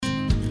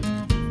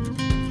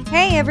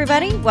Hey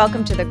everybody,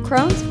 welcome to the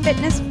Crohn's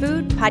Fitness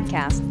Food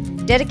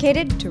Podcast,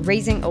 dedicated to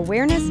raising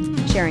awareness,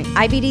 sharing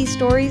IBD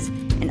stories,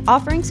 and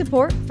offering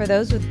support for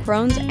those with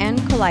Crohn's and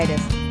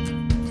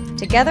colitis.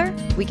 Together,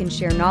 we can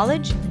share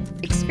knowledge,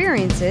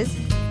 experiences,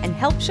 and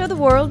help show the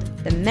world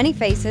the many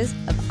faces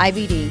of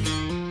IBD.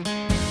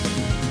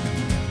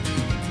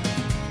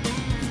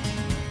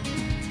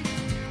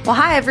 Well,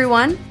 hi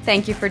everyone.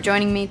 Thank you for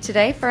joining me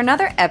today for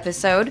another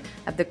episode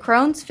of the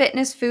Crohn's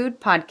Fitness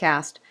Food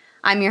Podcast.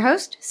 I'm your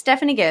host,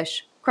 Stephanie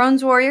Gish,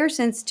 Crohn's warrior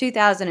since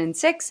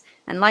 2006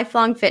 and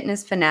lifelong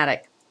fitness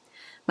fanatic.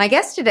 My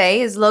guest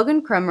today is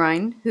Logan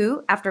Crumrine,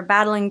 who, after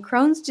battling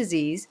Crohn's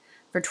disease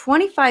for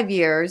 25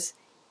 years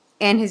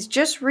and has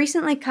just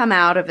recently come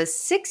out of a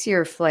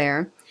 6-year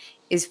flare,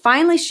 is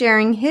finally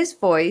sharing his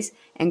voice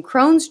and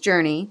Crohn's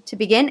journey to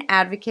begin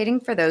advocating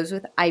for those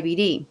with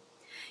IBD.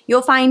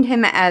 You'll find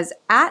him as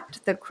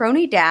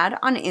 @thecronydad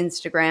on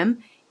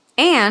Instagram,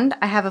 and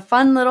I have a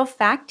fun little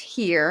fact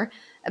here.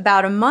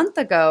 About a month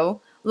ago,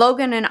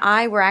 Logan and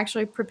I were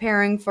actually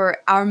preparing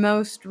for our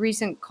most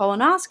recent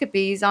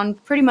colonoscopies on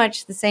pretty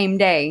much the same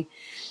day.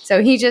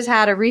 So he just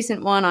had a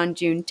recent one on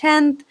June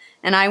 10th,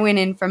 and I went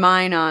in for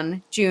mine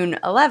on June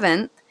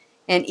 11th.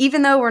 And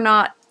even though we're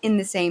not in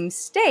the same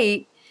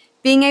state,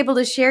 being able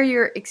to share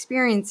your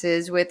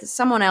experiences with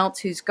someone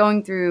else who's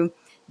going through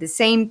the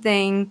same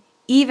thing,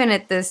 even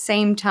at the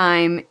same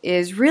time,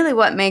 is really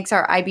what makes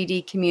our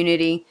IBD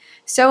community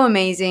so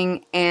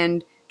amazing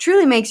and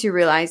truly makes you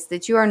realize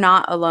that you are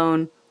not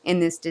alone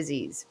in this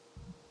disease.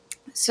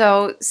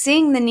 So,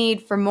 seeing the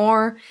need for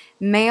more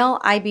male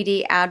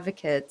IBD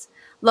advocates,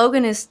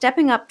 Logan is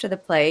stepping up to the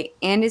plate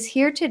and is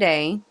here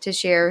today to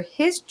share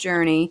his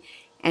journey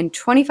and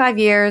 25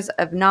 years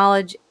of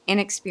knowledge and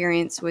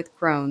experience with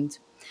Crohn's.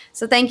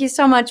 So thank you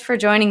so much for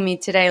joining me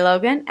today,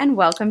 Logan, and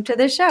welcome to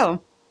the show.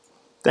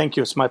 Thank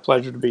you. It's my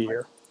pleasure to be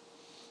here.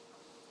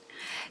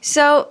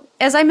 So,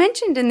 as I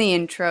mentioned in the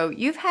intro,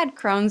 you've had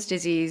Crohn's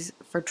disease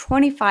for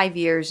 25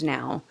 years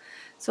now.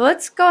 So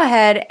let's go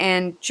ahead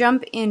and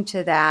jump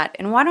into that.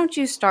 And why don't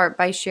you start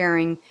by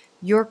sharing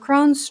your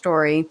Crohn's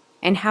story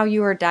and how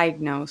you were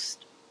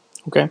diagnosed?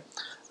 Okay.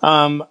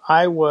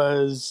 I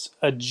was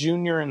a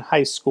junior in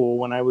high school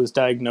when I was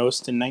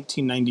diagnosed in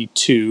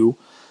 1992.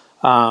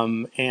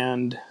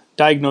 And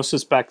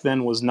diagnosis back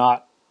then was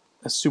not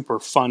a super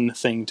fun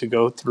thing to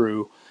go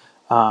through.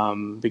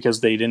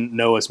 Because they didn't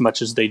know as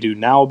much as they do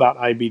now about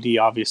IBD,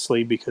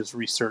 obviously, because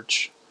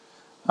research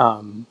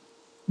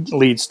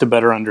leads to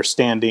better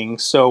understanding.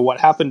 So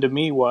what happened to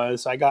me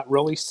was I got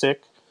really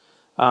sick,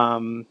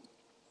 very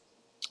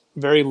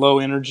low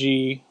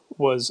energy,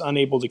 was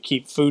unable to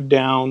keep food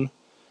down.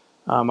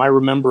 I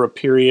remember a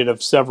period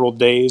of several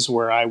days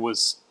where I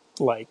was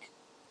like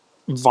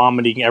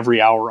vomiting every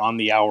hour on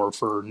the hour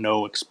for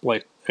no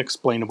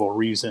explainable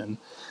reason.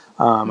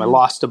 I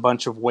lost a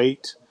bunch of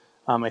weight.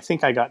 I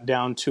think I got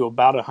down to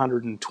about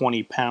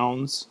 120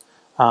 pounds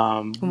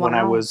when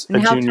I was a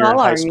junior in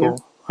high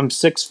school. I'm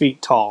 6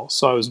 feet tall,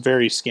 so I was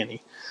very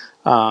skinny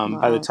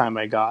by the time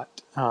I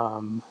got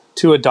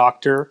to a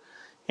doctor.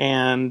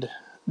 And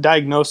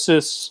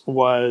diagnosis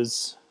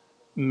was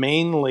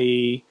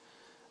mainly,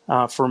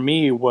 for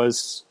me,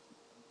 was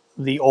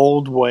the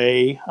old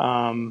way.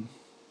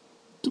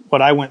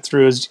 What I went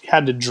through is you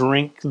had to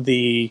drink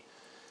the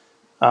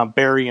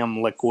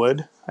barium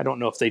liquid. I don't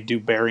know if they do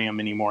barium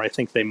anymore. I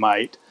think they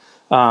might.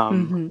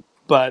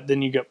 But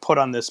then you get put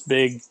on this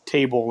big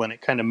table and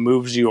it kind of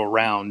moves you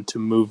around to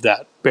move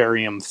that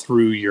barium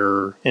through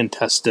your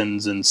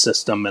intestines and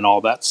system and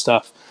all that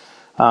stuff.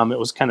 It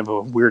was kind of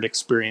a weird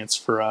experience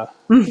for a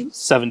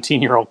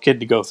 17-year-old kid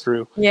to go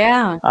through.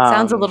 Yeah,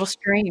 sounds a little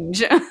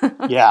strange.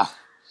 Yeah.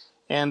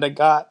 And I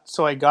got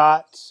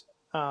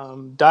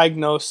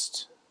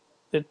diagnosed.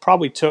 It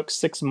probably took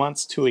 6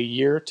 months to a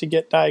year to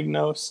get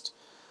diagnosed.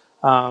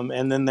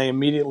 And then they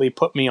immediately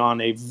put me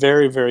on a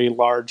very, very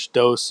large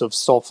dose of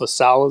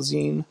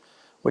sulfasalazine,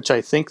 which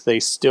I think they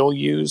still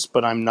use,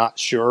 but I'm not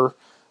sure.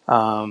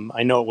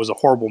 I know it was a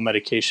horrible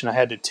medication. I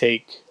had to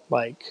take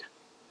like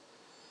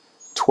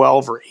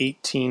 12 or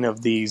 18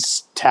 of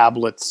these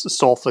tablets,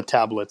 sulfa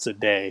tablets a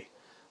day.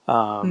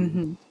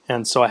 And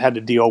so I had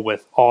to deal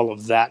with all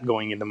of that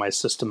going into my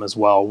system as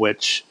well,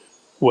 which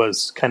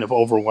was kind of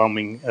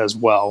overwhelming as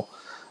well.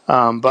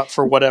 But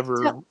for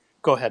whatever,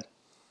 go ahead.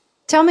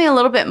 Tell me a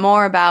little bit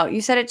more about,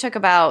 you said it took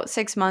about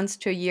 6 months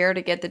to a year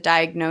to get the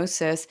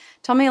diagnosis.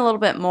 Tell me a little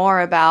bit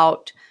more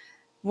about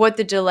what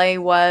the delay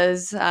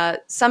was.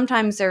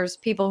 Sometimes there's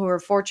people who are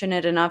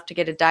fortunate enough to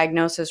get a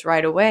diagnosis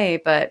right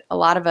away, but a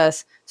lot of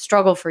us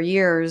struggle for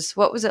years.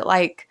 What was it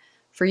like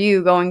for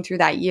you going through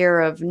that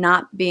year of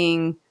not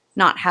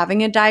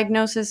having a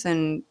diagnosis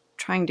and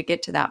trying to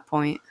get to that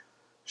point?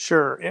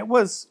 Sure. It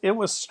was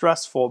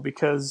stressful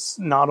because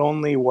not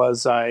only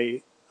was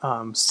I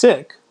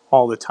sick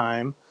all the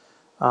time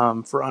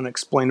for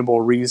unexplainable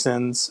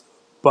reasons,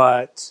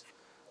 but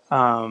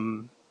I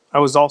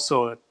was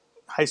also a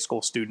high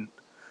school student.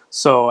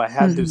 So I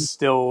had to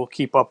still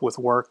keep up with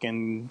work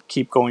and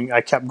keep going.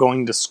 I kept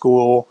going to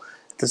school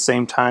at the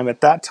same time.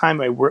 At that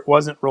time,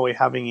 wasn't really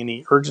having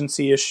any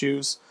urgency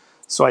issues.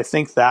 So I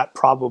think that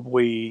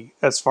probably,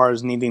 as far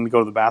as needing to go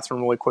to the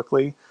bathroom really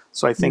quickly,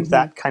 so I think Mm-hmm.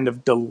 that kind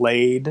of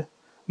delayed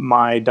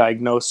my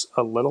diagnosis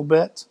a little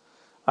bit.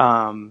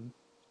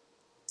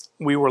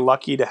 We were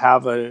lucky to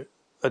have a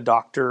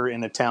doctor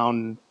in a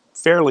town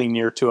fairly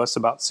near to us,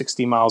 about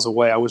 60 miles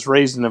away. I was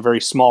raised in a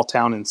very small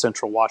town in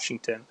central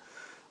Washington.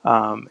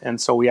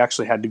 And so we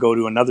actually had to go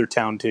to another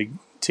town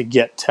to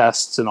get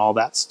tests and all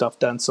that stuff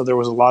done. So there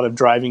was a lot of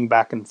driving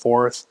back and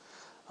forth.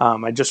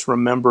 I just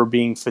remember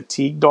being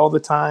fatigued all the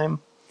time.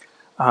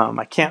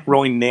 I can't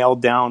really nail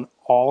down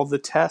all the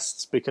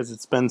tests because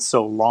it's been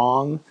so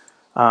long.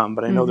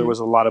 But I know there Mm-hmm. was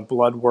a lot of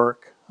blood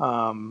work,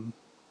 a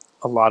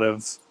lot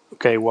of,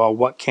 okay, well,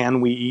 what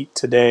can we eat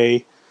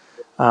today?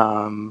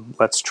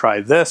 Let's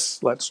try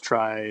this. Let's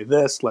try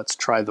this. Let's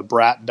try the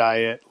brat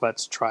diet.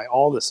 Let's try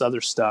all this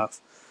other stuff,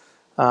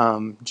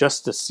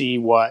 just to see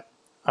what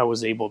I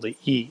was able to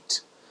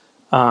eat.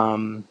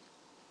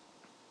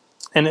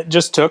 And it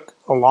just took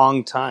a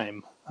long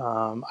time.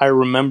 I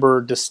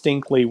remember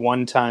distinctly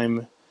one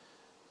time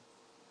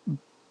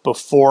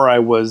before I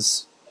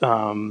was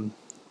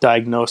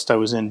diagnosed, I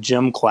was in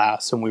gym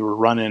class and we were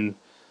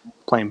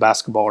playing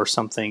basketball or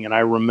something. And I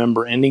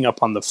remember ending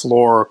up on the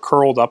floor,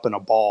 curled up in a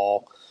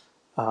ball,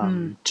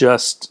 Mm.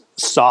 just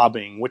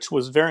sobbing, which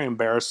was very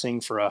embarrassing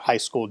for a high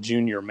school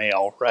junior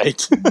male,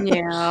 right?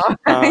 Yeah.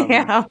 um,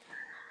 Yeah.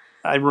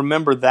 I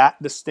remember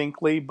that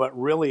distinctly, but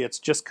really it's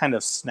just kind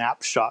of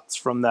snapshots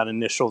from that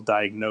initial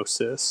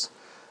diagnosis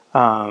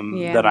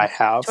Yeah. that I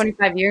have.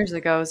 25 years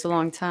ago is a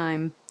long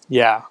time.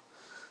 Yeah.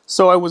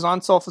 So I was on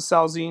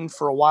sulfasalazine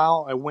for a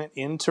while. I went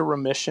into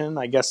remission.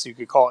 I guess you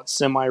could call it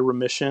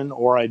semi-remission,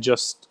 or I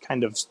just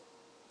kind of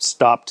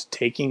stopped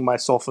taking my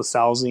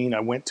sulfasalazine. I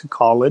went to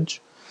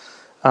college.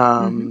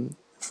 Mm-hmm.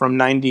 From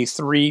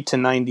 93 to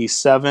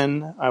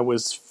 97, I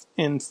was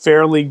in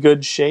fairly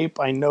good shape.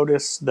 I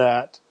noticed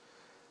that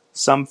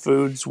some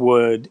foods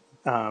would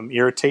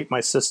irritate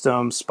my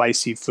system.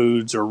 Spicy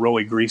foods or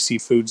really greasy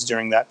foods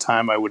during that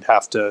time, I would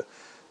have to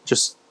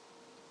just,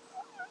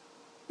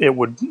 it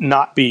would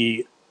not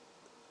be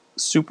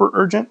super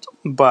urgent,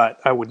 but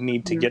I would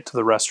need to get to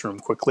the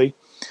restroom quickly.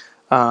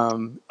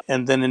 And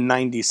then in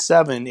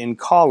 97 in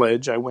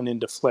college, I went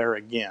into flare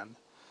again.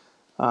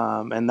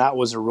 And that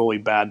was a really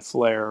bad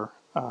flare.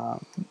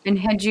 And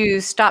had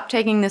you stopped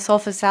taking the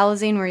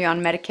sulfasalazine? Were you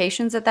on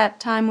medications at that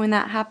time when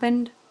that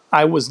happened?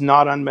 I was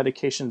not on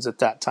medications at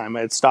that time.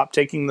 I had stopped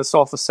taking the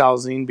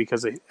sulfasalazine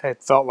because I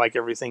felt like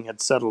everything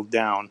had settled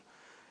down.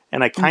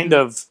 And I kind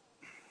Mm-hmm. of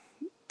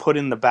put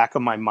in the back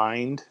of my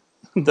mind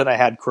that I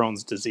had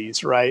Crohn's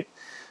disease, right?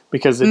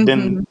 Because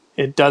Mm-hmm.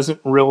 it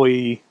doesn't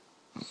really,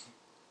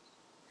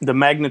 the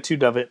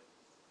magnitude of it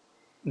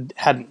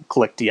hadn't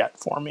clicked yet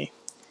for me.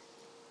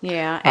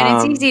 Yeah, and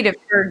it's Um, easy to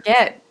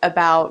forget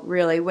about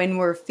really when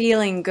we're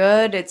feeling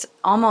good. It's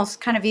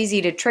almost kind of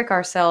easy to trick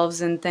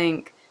ourselves and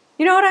think,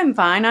 you know what, I'm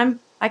fine.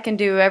 I can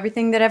do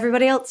everything that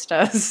everybody else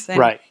does and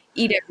right,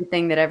 eat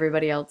everything that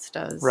everybody else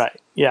does. right.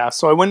 Yeah.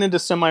 So I went into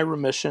semi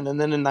remission. And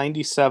then in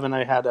 97,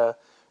 I had a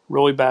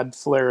really bad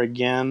flare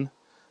again.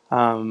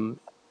 I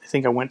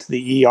think I went to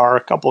the ER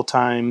a couple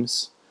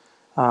times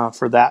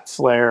for that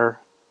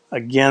flare.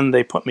 Again,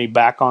 they put me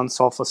back on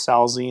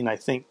sulfasalazine, I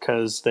think,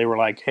 because they were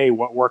like, hey,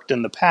 what worked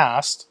in the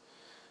past?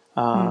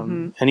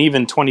 Mm-hmm. And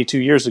even 22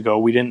 years ago,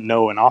 we didn't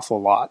know an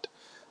awful lot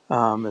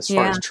as far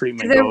Yeah, as 'cause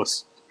treatment there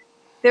goes.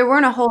 there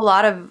weren't a whole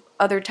lot of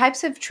other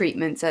types of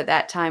treatments at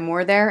that time,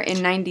 were there,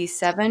 in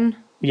 97?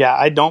 Yeah,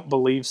 I don't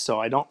believe so.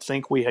 I don't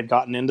think we had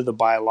gotten into the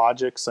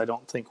biologics. I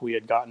don't think we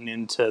had gotten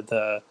into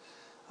the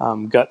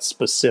gut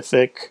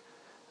specific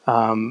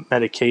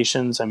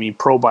medications. I mean,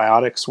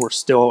 probiotics were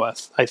still,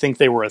 I think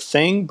they were a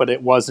thing, but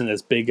it wasn't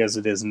as big as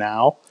it is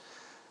now.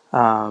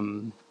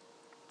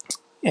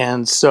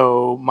 And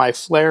so my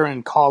flare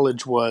in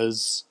college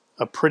was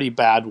a pretty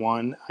bad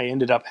one. I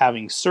ended up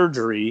having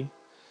surgery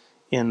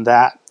in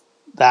that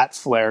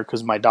flare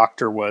because my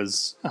doctor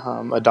was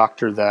a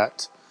doctor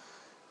that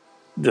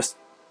just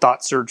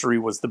thought surgery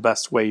was the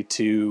best way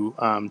to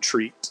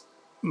treat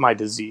my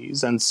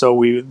disease. And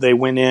so they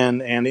went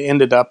in and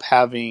ended up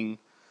having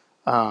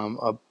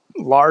a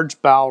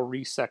large bowel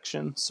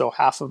resection. So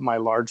half of my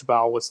large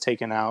bowel was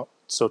taken out.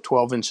 So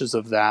 12 inches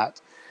of that.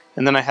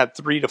 And then I had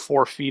 3 to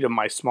 4 feet of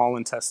my small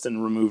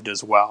intestine removed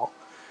as well.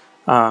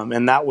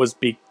 And that was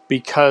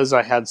because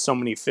I had so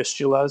many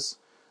fistulas,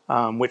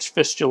 which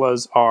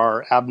fistulas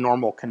are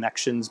abnormal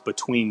connections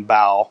between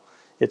bowel.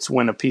 It's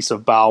when a piece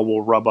of bowel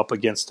will rub up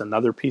against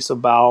another piece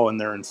of bowel and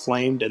they're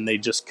inflamed and they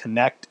just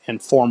connect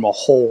and form a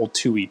hole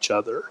to each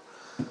other.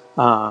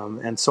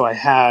 And so I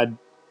had,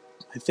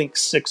 I think,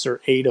 6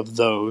 or 8 of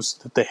those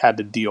that they had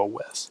to deal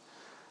with.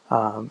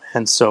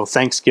 And so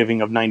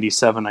Thanksgiving of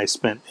 97, I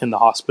spent in the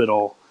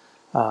hospital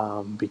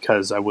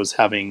because I was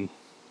having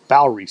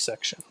bowel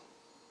resection.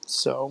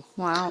 So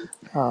Wow.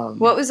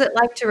 What was it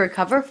like to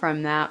recover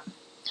from that?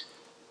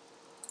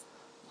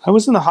 I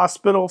was in the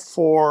hospital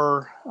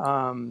for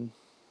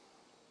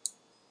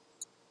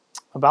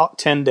about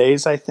 10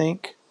 days, I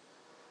think.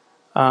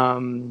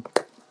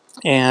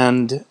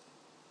 And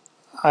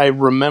I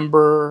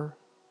remember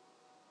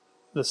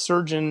the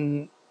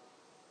surgeon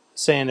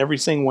saying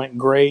everything went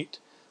great.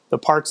 The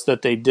parts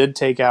that they did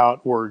take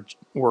out were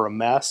a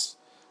mess,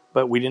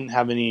 but we didn't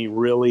have any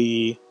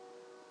really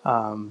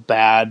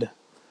bad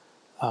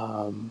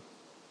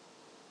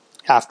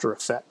after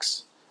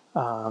effects.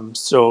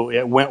 So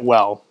it went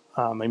well.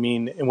 I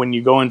mean, when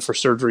you go in for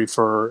surgery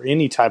for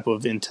any type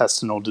of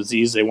intestinal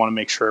disease, they want to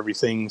make sure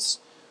everything's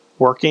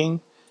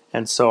working.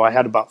 And so I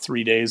had about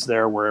 3 days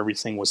there where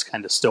everything was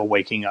kind of still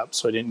waking up.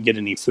 So I didn't get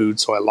any food.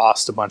 So I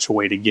lost a bunch of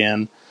weight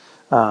again.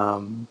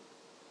 And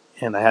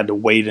I had to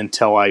wait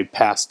until I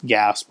passed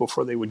gas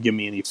before they would give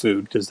me any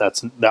food, because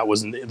that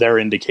was their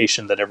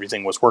indication that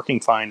everything was working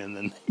fine, and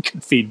then they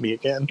could feed me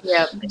again.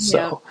 Yep. Yep.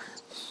 So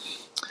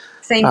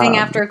Same thing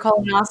after a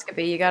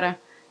colonoscopy. You got to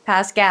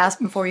pass gas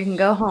before you can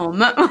go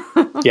home.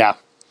 yeah,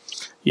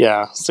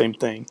 yeah, same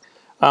thing.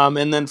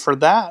 And then for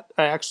that,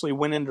 I actually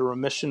went into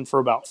remission for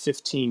about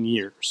 15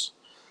 years. Oh,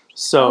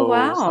 So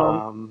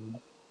wow.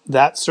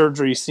 that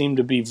surgery seemed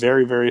to be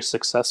very, very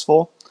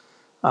successful.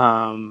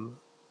 And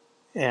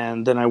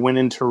then I went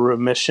into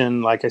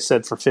remission, like I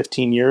said, for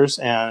 15 years,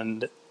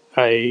 and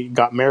I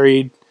got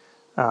married,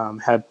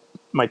 had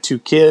my 2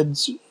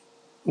 kids.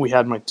 We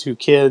had my 2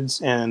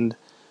 kids, and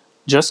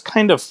just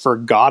kind of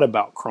forgot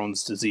about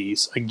Crohn's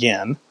disease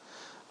again,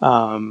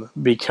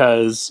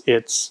 because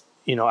it's,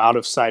 out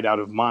of sight, out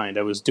of mind.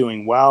 I was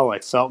doing well. I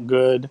felt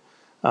good.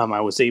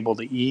 I was able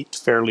to eat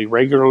fairly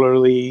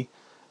regularly,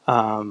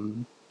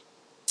 and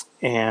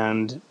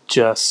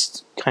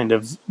just kind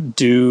of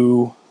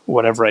do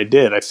whatever I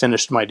did. I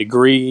finished my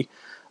degree,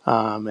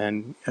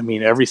 and I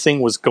mean,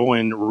 everything was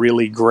going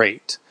really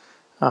great.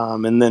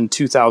 And then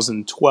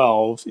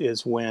 2012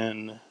 is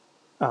when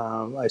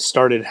I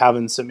started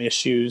having some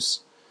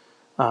issues.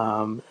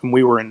 And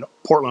we were in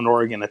Portland,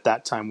 Oregon at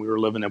that time. We were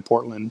living in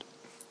Portland,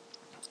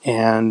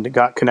 and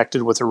got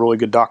connected with a really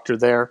good doctor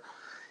there,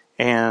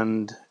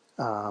 and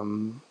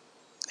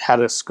had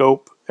a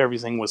scope.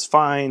 Everything was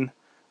fine.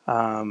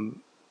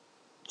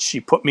 She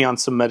put me on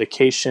some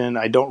medication.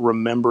 I don't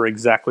remember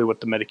exactly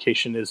what the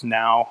medication is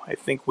now. I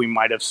think we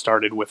might have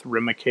started with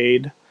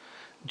Remicade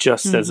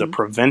just as a Hmm.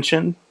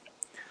 prevention.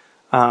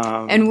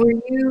 And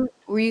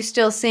were you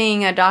still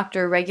seeing a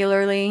doctor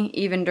regularly,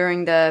 even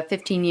during the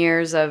 15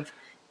 years of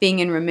being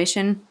in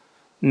remission?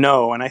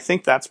 No, and I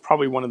think that's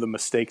probably one of the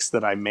mistakes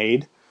that I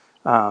made,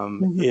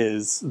 Mhm.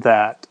 is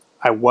that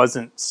I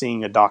wasn't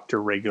seeing a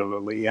doctor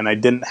regularly, and I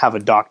didn't have a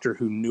doctor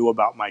who knew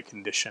about my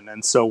condition.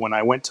 And so when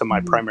I went to my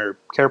Mhm. primary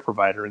care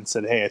provider and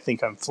said, "Hey, I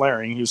think I'm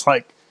flaring," he was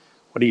like,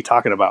 "What are you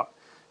talking about?"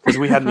 Because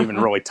we hadn't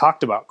even really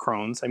talked about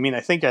Crohn's. I mean, I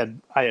think I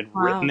had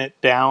written Wow. it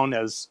down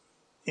as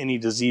any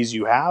disease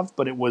you have,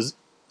 but it was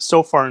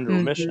so far into Mhm.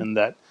 remission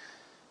that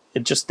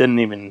it just didn't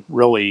even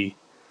really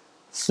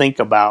think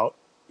about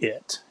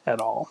it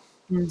at all,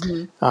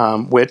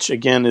 Mhm. which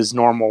again is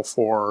normal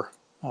for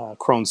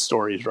Crohn's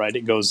stories, right?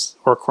 It goes,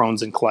 or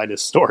Crohn's and colitis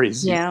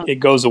stories. Yeah. It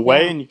goes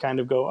away, Yeah. and you kind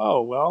of go,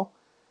 "Oh well,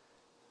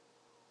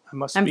 I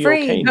must I'm be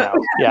free. okay now.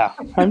 Yeah,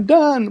 I'm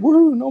done.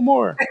 Woo, no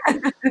more."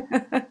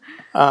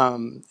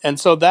 And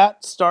so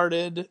that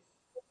started.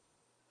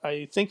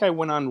 I think I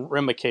went on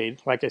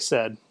Remicade, like I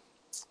said,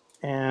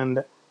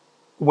 and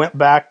went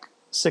back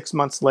 6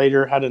 months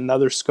later, had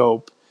another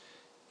scope,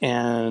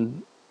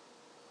 and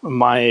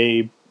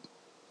my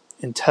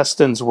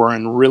intestines were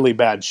in really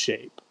bad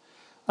shape.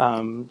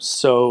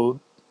 So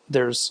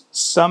there's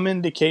some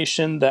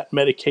indication that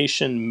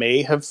medication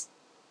may have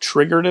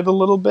triggered it a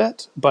little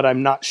bit, but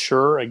I'm not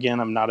sure. Again,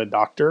 I'm not a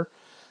doctor,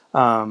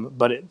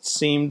 but it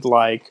seemed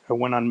like I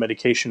went on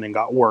medication and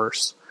got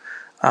worse.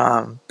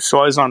 So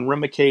I was on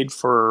Remicade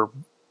for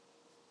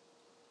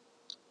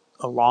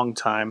a long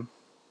time,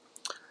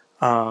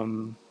 a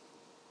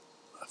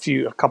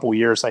couple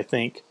years, I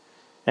think,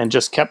 and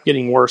just kept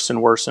getting worse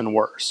and worse and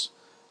worse.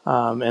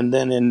 And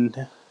then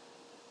in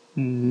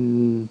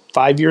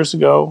 5 years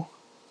ago,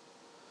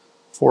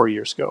 4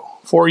 years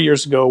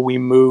ago, we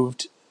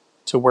moved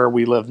to where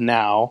we live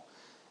now,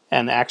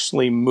 and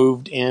actually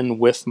moved in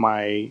with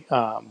my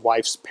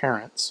wife's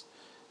parents.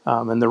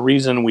 And the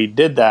reason we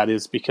did that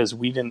is because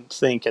we didn't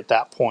think at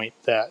that point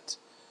that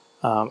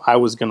I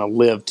was going to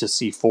live to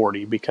see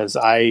 40, because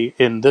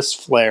in this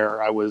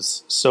flare, I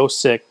was so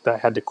sick that I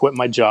had to quit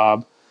my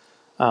job.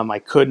 I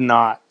could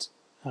not,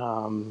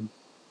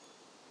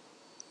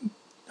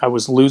 I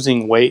was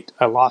losing weight.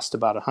 I lost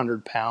about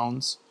 100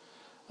 pounds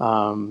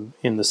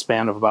in the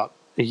span of about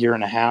a year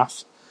and a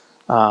half.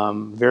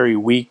 Very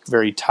weak,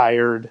 very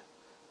tired,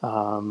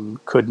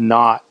 could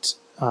not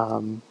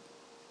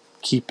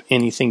keep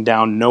anything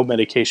down. No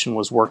medication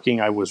was working.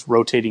 I was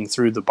rotating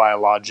through the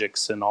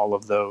biologics and all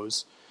of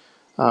those.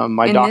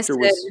 My And this doctor is,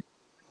 was, I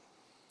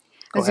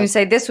go was going ahead. to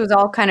say, this was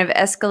all kind of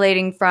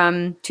escalating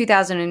from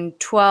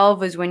 2012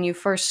 was when you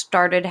first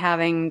started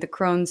having the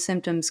Crohn's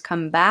symptoms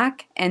come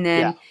back, and Yeah,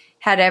 then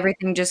had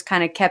everything just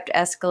kind of kept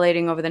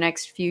escalating over the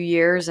next few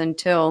years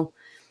until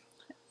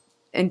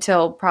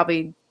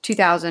probably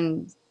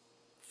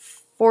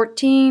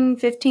 2014,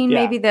 15, yeah.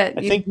 maybe, that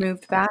I you think,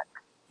 moved back.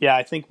 Yeah,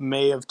 I think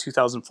May of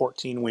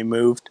 2014 we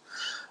moved.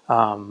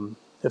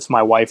 If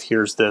my wife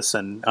hears this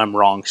and I'm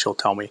wrong, she'll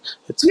tell me.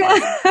 It's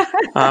fine.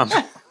 Um,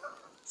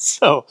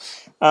 so,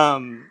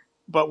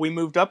 but we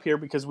moved up here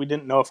because we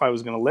didn't know if I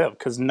was going to live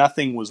because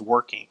nothing was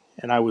working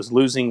and I was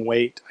losing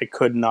weight. I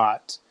could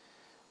not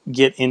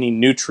get any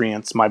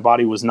nutrients. My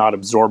body was not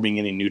absorbing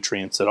any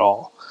nutrients at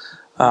all.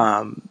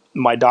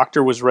 My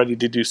doctor was ready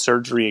to do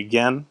surgery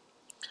again.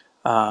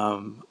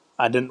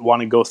 I didn't want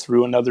to go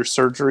through another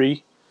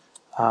surgery.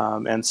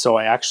 And so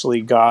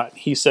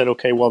he said,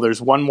 okay, well,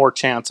 there's one more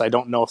chance. I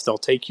don't know if they'll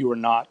take you or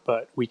not,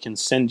 but we can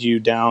send you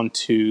down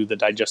to the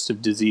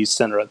Digestive Disease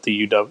Center at the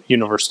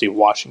University of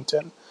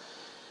Washington.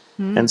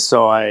 And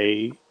so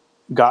I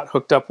got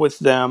hooked up with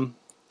them.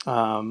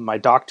 My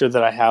doctor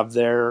that I have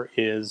there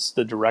is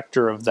the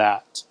director of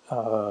that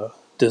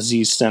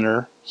disease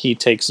center. He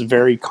takes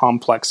very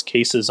complex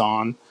cases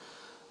on,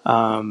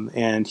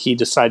 and he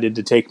decided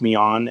to take me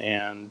on,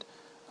 and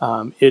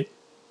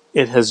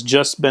it has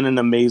just been an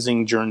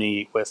amazing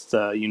journey with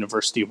the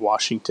University of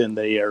Washington.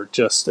 They are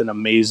just an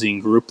amazing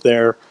group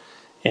there,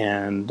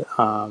 and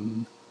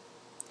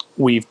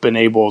we've been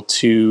able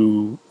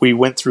to. We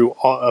went through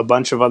a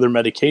bunch of other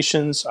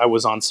medications. I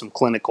was on some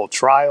clinical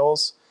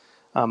trials.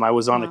 I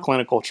was on a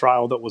clinical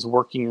trial that was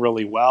working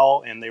really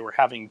well, and they were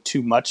having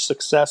too much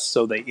success,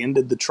 so they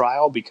ended the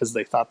trial because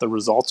they thought the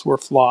results were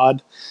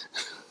flawed.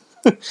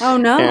 Oh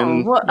no!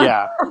 And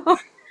yeah,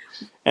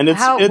 and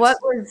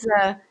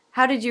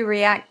How did you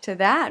react to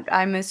that?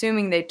 I'm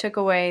assuming they took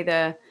away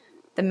the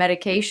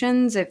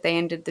medications if they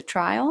ended the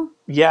trial.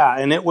 yeah,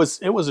 and it was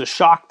a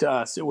shock to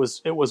us. It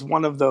was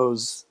one of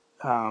those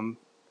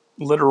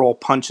literal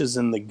punches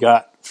in the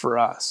gut for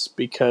us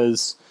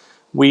because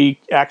we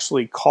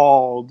actually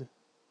called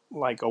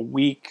like a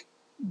week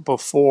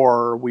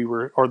before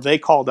or they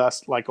called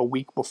us like a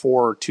week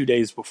before or 2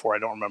 days before. I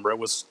don't remember. It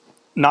was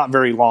not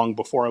very long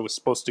before I was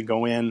supposed to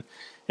go in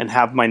and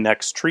have my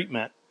next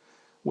treatment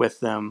with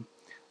them.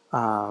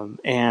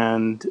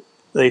 And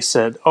they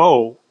said,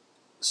 oh,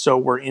 so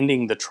we're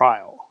ending the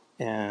trial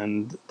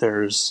and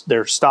they're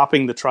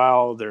stopping the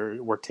trial.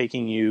 We're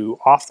taking you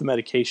off the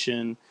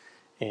medication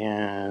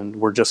and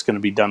we're just going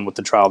to be done with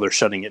the trial. They're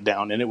shutting it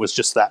down. And it was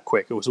just that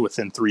quick. It was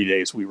within 3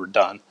 days we were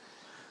done.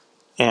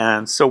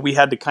 And so we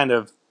had to kind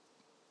of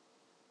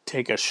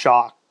take a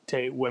shock.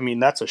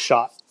 That's a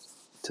shot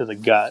to the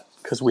gut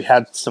because we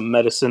had some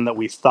medicine that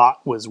we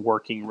thought was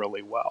working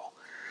really well.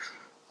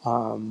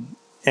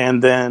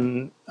 And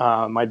then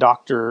my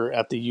doctor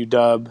at the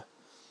UW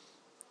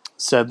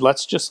said,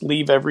 let's just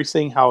leave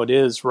everything how it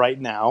is right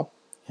now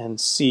and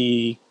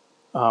see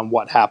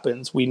what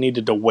happens. We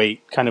needed to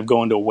wait, kind of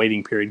go into a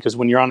waiting period because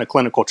when you're on a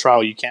clinical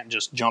trial, you can't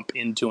just jump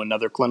into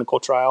another clinical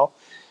trial.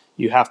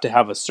 You have to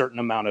have a certain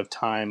amount of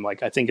time,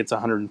 like I think it's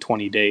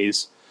 120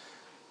 days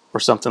or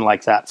something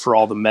like that for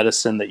all the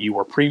medicine that you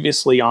were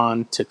previously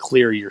on to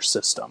clear your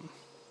system.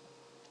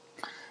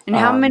 And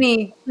how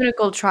many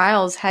clinical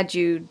trials had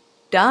you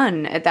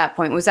done at that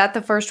point? Was that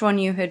the first one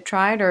you had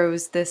tried, or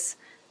was this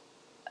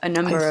a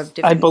number of I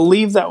different?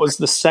 believe that was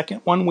the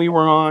second one we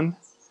were on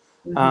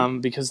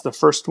because the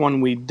first one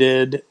we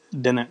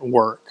didn't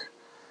work.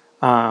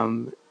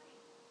 And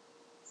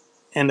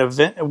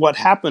what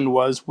happened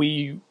was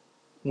we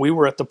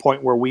were at the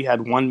point where we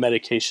had one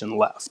medication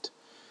left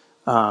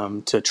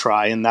to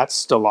try, and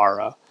that's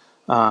Stelara.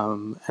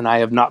 And I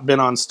have not been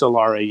on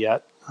Stelara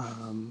yet.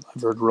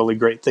 I've heard really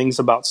great things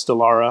about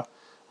Stelara.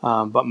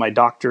 But my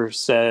doctor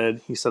said,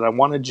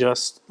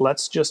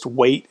 let's just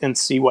wait and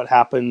see what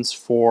happens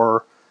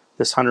for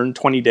this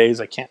 120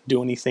 days. I can't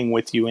do anything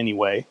with you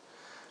anyway.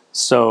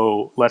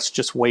 So let's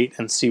just wait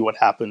and see what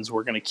happens.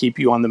 We're going to keep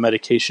you on the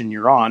medication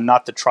you're on,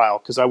 not the trial,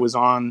 because I was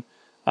on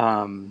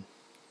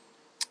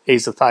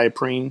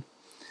azathioprine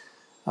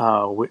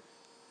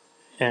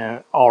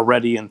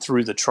already and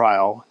through the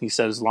trial. He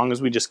said, as long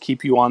as we just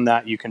keep you on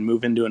that, you can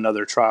move into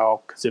another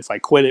trial, because if I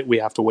quit it, we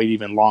have to wait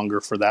even longer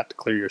for that to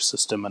clear your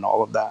system and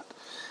all of that.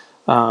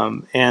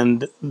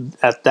 And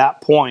at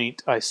that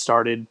point, I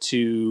started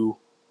to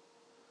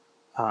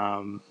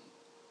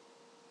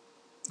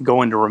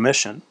go into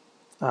remission.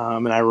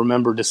 And I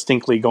remember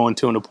distinctly going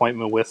to an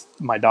appointment with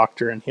my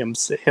doctor and him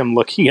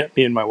looking at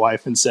me and my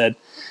wife and said,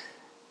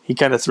 he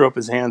kind of threw up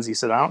his hands. He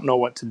said, I don't know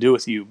what to do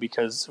with you,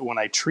 because when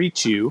I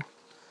treat you,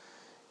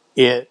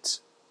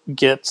 it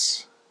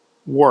gets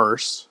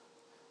worse.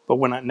 But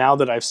now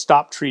that I've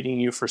stopped treating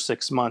you for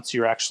 6 months,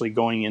 you're actually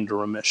going into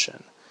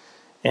remission.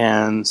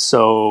 And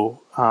so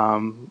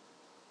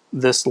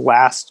this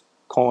last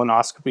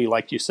colonoscopy,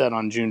 like you said,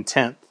 on June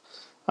 10th,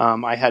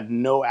 I had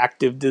no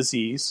active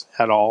disease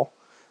at all.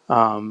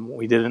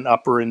 We did an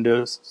upper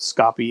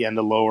endoscopy and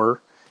a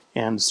lower,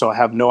 and so I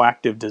have no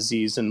active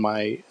disease in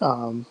my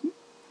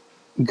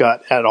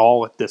gut at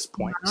all at this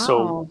point. Wow.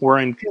 So we're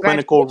in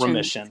clinical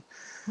remission.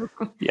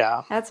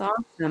 Yeah. That's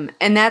awesome.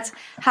 And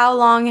how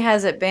long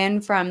has it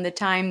been from the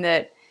time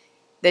that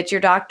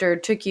your doctor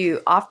took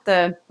you off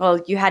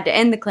you had to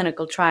end the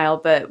clinical trial,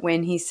 but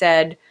when he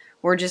said,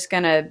 we're just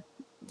going to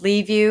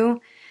leave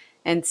you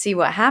and see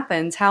what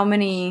happens, how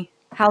many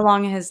How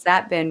long has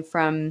that been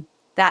from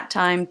that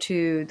time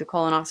to the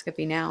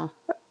colonoscopy now?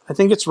 I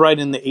think it's right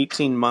in the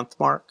 18-month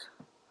mark.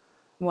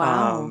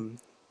 Wow.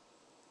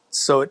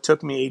 So it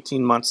took me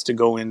 18 months to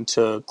go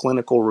into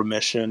clinical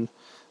remission.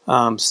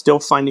 Still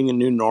finding a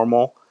new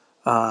normal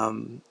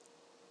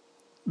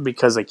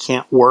because I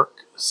can't work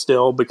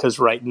still because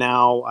right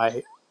now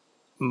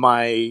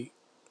my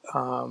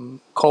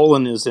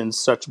colon is in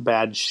such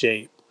bad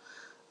shape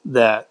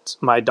that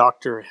my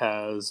doctor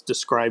has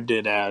described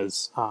it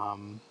as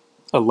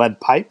a lead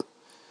pipe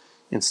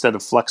instead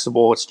of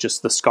flexible. It's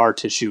just the scar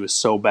tissue is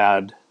so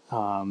bad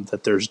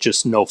that there's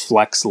just no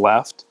flex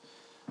left.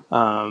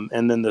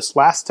 And then this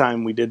last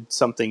time we did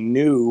something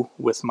new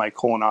with my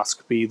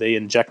colonoscopy. They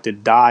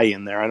injected dye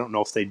in there. I don't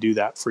know if they do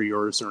that for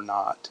yours or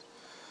not.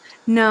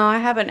 No, I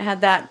haven't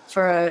had that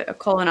for a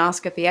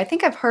colonoscopy. I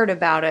think I've heard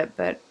about it,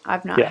 but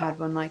I've not Yeah. had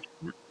one like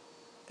that.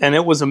 And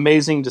it was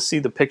amazing to see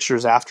the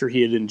pictures after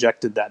he had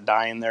injected that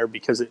dye in there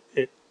because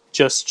it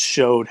just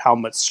showed how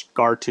much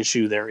scar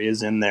tissue there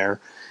is in there.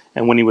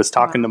 And when he was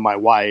talking to Wow. my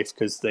wife,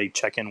 because they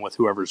check in with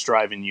whoever's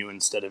driving you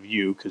instead of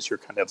you because you're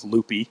kind of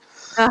loopy,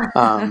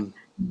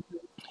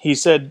 he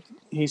said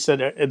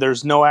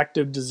there's no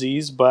active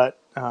disease, but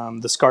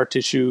the scar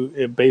tissue,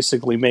 it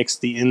basically makes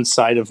the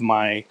inside of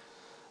my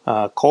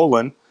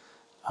colon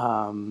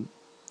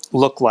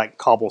look like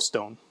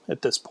cobblestone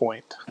at this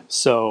point.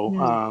 So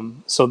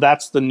Hmm. so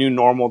that's the new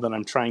normal that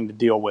I'm trying to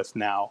deal with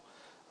now.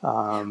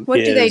 What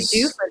do they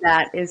do Is for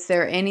that? Is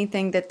there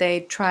anything that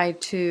they try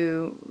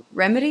to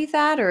remedy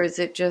that, or is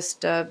it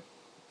just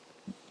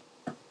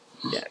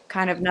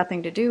kind of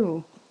nothing to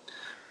do?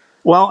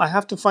 Well, I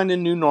have to find a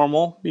new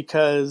normal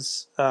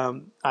because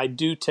I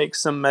do take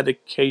some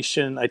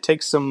medication. I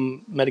take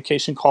some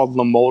medication called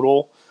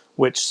Lamodal,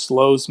 which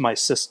slows my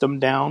system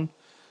down.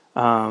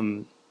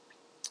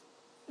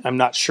 I'm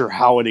not sure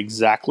how it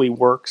exactly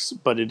works,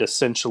 but it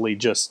essentially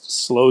just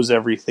slows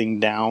everything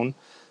down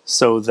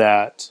so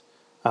that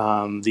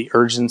the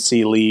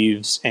urgency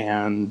leaves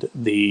and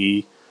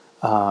the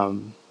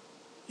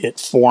it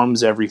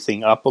forms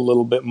everything up a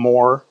little bit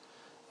more,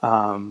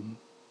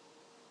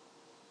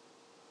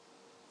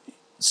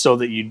 so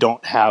that you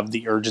don't have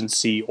the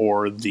urgency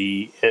or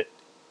it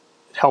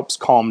helps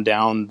calm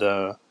down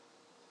the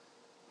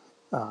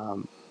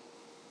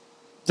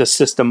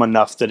system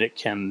enough that it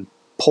can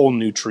pull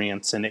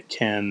nutrients and it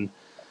can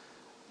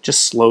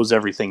just slows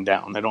everything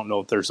down. I don't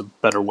know if there's a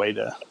better way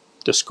to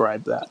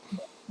describe that.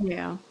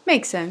 Yeah,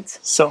 makes sense.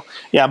 So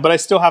yeah, but I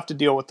still have to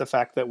deal with the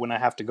fact that when I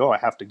have to go, I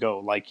have to go.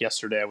 Like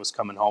yesterday, I was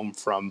coming home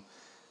from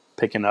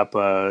picking up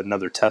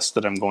another test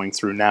that I'm going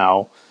through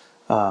now,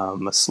 a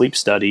sleep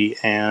study,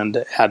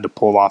 and had to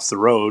pull off the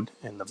road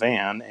in the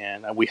van.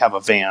 And we have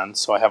a van,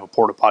 so I have a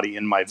porta potty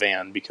in my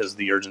van because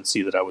the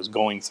urgency that I was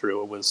going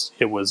through,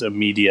 it was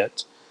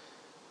immediate,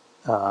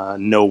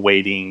 no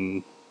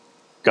waiting,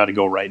 got to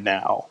go right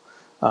now.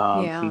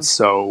 And Yeah.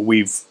 so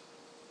we've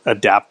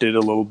adapted a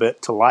little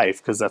bit to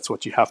life because that's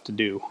what you have to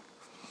do.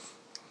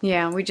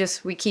 Yeah,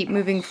 we keep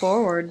moving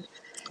forward.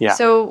 Yeah.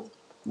 So,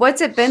 what's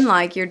it been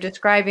like? You're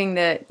describing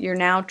that you're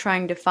now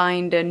trying to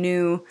find a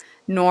new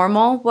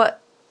normal.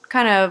 What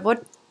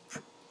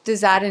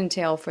does that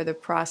entail for the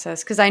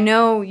process? Because I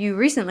know you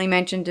recently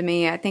mentioned to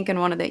me, I think in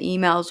one of the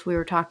emails we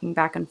were talking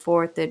back and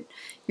forth that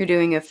you're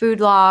doing a food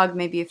log,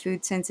 maybe a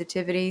food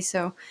sensitivity.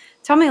 So,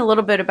 tell me a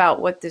little bit about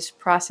what this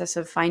process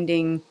of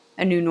finding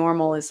a new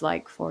normal is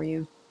like for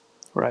you.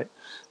 Right.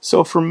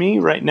 So for me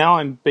right now,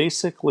 I'm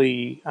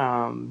basically,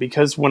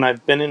 because when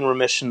I've been in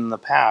remission in the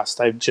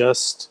past, I've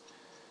just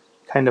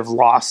kind of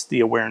lost the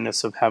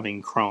awareness of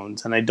having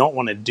Crohn's. And I don't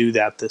want to do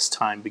that this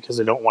time because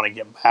I don't want to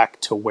get back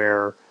to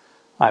where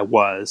I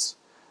was.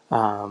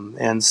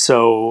 And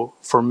so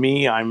for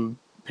me, I'm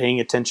paying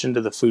attention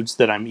to the foods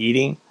that I'm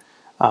eating,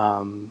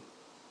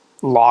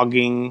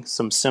 logging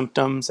some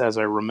symptoms as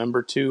I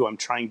remember to. I'm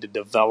trying to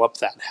develop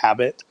that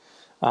habit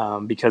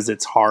because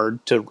it's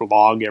hard to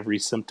log every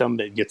symptom.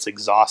 It gets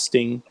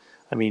exhausting.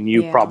 I mean,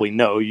 you Yeah. probably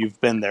know, you've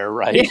been there, Yeah.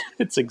 right?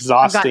 It's I've got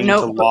exhausting to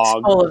notebooks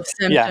log. full of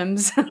Yeah.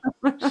 symptoms.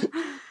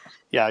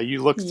 Yeah.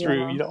 You look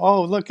through, Yeah.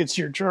 oh, look, it's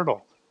your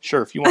journal.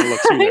 Sure. If you want to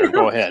look through I there, know.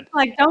 go ahead.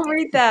 Like, don't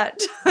read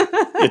that.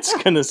 It's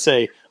going to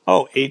say,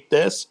 oh, ate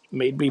this,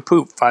 made me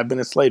poop 5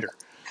 minutes later.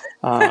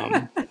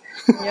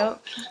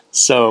 Yep.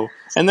 So,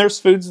 and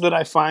there's foods that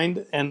I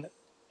find, and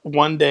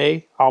one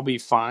day I'll be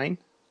fine.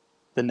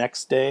 The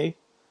next day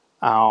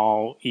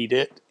I'll eat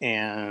it,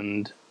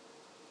 and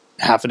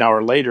half an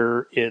hour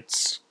later,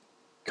 it's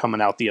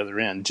coming out the other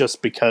end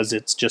just because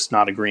it's just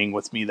not agreeing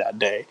with me that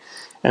day.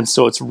 And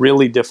so it's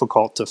really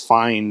difficult to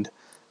find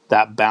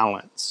that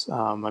balance.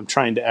 I'm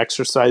trying to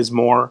exercise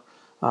more,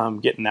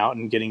 getting out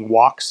and getting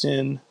walks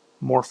in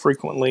more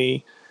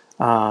frequently,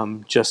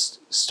 just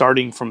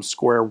starting from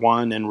square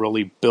one and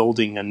really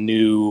building a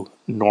new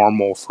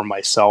normal for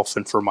myself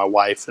and for my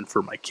wife and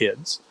for my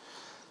kids.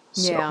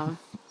 So, Yeah.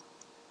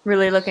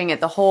 Really looking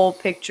at the whole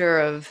picture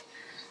of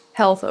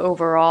health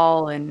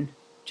overall and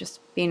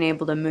just being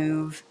able to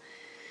move.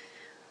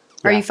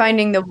 Are Yeah. you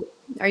finding the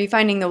are you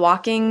finding the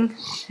walking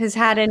has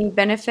had any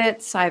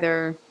benefits,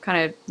 either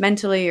kind of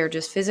mentally or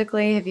just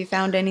physically? Have you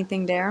found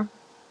anything there?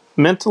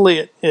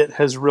 Mentally, it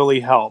has really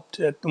helped.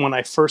 When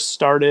I first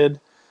started,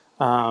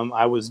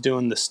 I was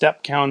doing the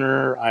step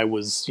counter. I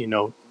was,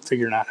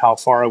 figuring out how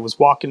far I was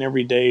walking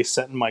every day,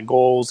 setting my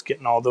goals,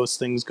 getting all those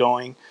things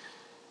going.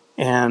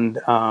 And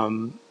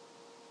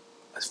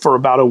for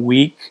about a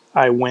week,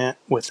 I went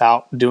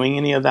without doing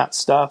any of that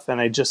stuff.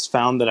 And I just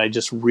found that I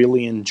just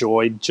really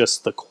enjoyed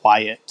just the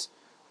quiet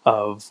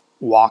of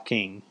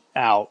walking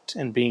out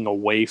and being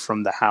away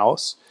from the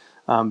house.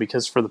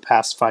 Because for the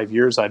past 5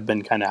 years, I've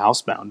been kind of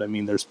housebound. I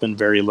mean, there's been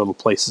very little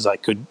places I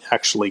could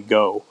actually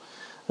go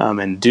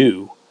and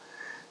do.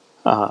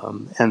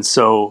 And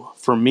so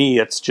for me,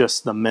 it's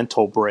just the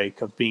mental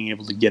break of being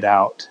able to get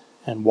out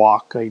and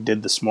walk. I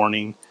did this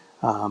morning.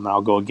 And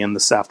I'll go again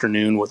this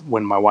afternoon.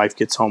 When my wife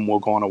gets home, we'll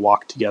go on a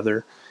walk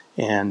together.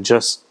 And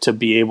just to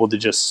be able to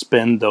just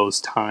spend those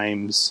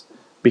times,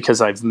 because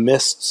I've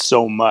missed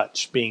so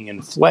much being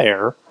in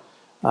Flair.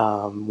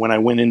 When I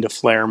went into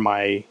Flair,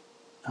 my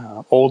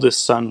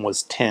oldest son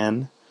was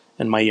 10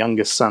 and my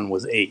youngest son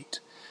was 8.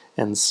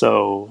 And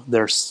so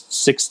they're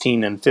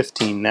 16 and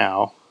 15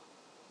 now.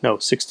 No,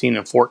 16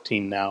 and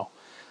 14 now.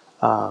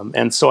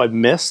 And so I've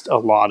missed a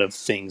lot of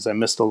things. I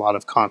missed a lot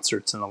of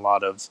concerts and a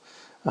lot of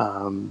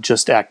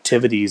just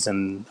activities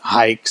and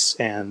hikes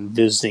and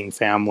visiting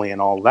family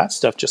and all of that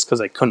stuff just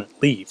because I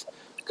couldn't leave.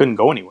 I couldn't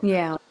go anywhere.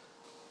 Yeah.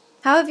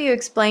 How have you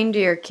explained to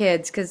your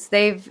kids? Because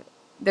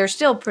they're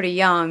still pretty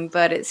young,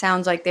 but it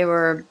sounds like they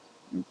were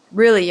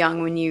really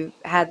young when you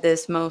had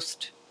this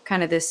most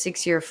kind of this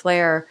 6-year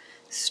flare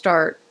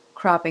start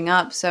cropping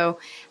up. So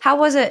how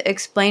was it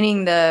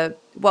explaining the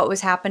what was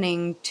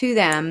happening to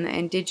them?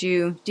 And did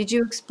you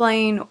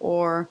explain,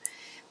 or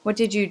what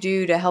did you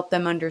do to help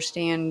them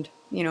understand,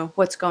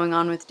 what's going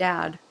on with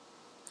dad?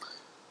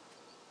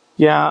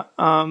 Yeah,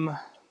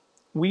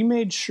 we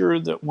made sure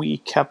that we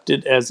kept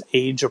it as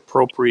age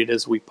appropriate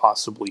as we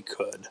possibly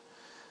could.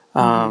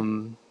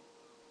 Hmm.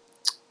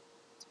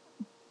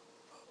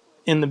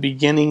 In the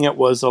beginning, it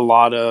was a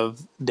lot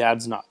of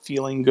dad's not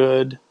feeling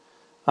good.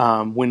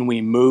 When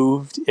we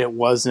moved, it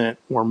wasn't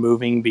we're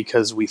moving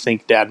because we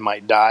think dad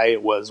might die.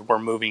 It was we're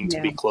moving to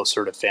Yeah. be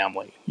closer to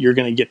family. You're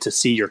going to get to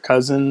see your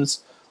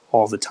cousins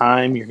all the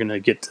time. You're going to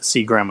get to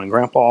see grandma and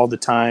grandpa all the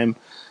time.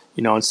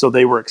 And so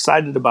they were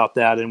excited about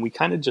that. And we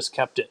kind of just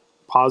kept it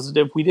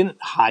positive. We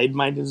didn't hide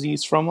my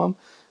disease from them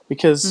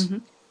because Hmm.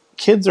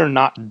 kids are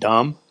not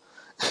dumb.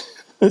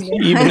 Yeah.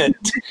 even at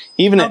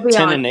even I'll at be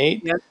 10 honest and with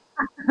 8,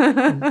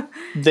 you.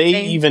 they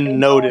They even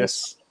know.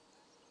 notice,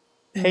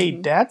 hey,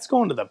 Hmm. dad's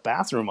going to the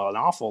bathroom an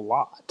awful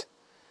lot.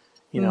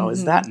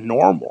 Is Hmm. that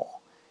normal?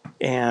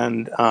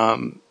 And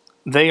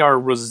they are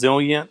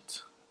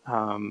resilient.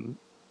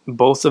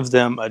 Both of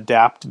them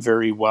adapt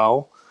very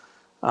well.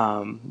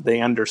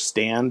 They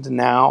understand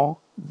now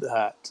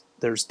that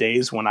there's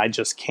days when I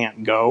just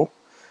can't go.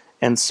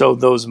 And so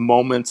those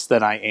moments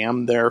that I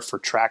am there for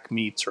track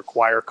meets or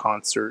choir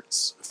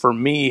concerts, for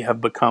me,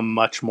 have become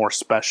much more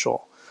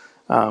special.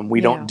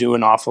 We don't Yeah. do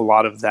an awful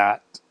lot of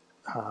that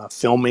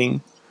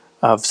filming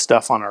of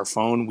stuff on our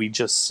phone. We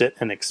just sit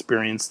and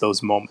experience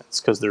those moments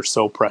because they're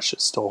so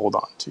precious to hold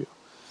on to.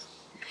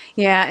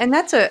 Yeah, and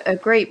that's a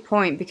great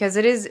point, because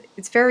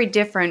it's very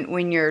different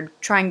when you're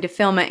trying to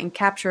film it and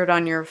capture it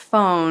on your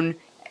phone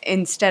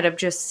instead of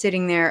just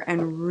sitting there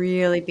and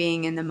really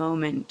being in the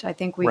moment. I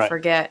think we Right.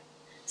 forget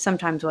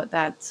sometimes what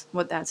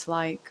that's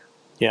like.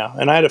 Yeah.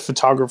 And I had a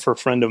photographer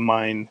friend of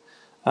mine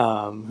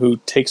who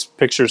takes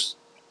pictures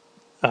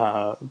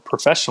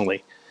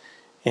professionally.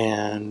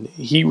 And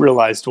he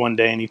realized one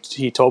day, and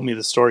he told me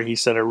the story. He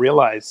said, I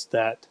realized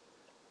that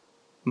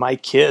my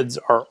kids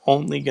are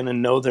only going to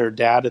know their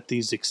dad at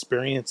these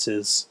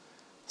experiences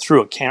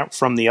through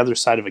from the other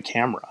side of a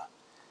camera.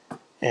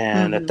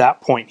 And at Hmm.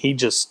 that point, he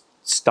just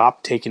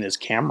stopped taking his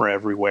camera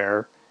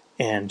everywhere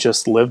and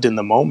just lived in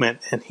the moment.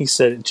 And he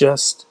said,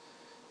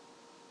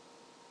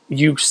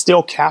 you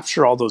still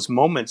capture all those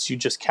moments, you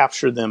just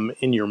capture them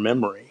in your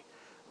memory,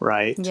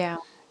 right? Yeah.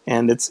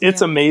 And it's Yeah.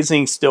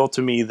 amazing still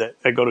to me that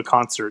I go to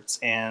concerts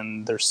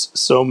and there's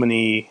so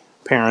many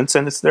parents,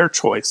 and it's their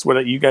choice.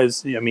 What you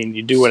guys, I mean,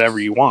 you do whatever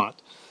you want,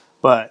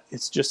 but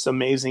it's just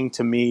amazing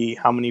to me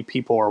how many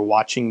people are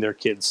watching their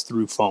kids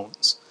through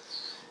phones,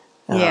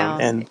 Yeah.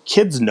 and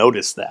kids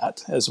notice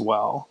that as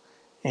well.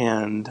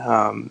 And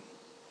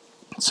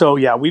so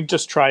yeah, we've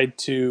just tried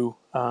to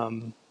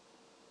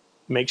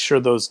make sure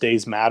those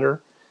days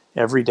matter.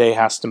 Every day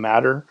has to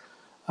matter.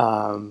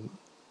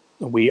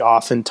 We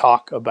often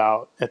talk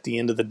about at the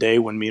end of the day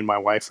when me and my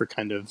wife are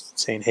kind of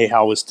saying, hey,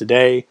 how was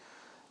today?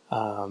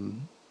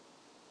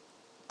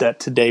 That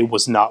today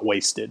was not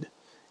wasted.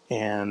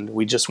 And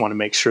we just want to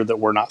make sure that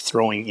we're not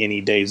throwing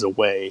any days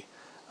away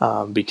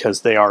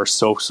because they are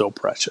so, so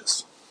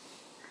precious.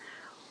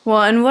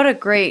 Well, and what a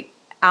great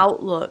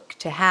outlook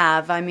to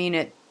have. I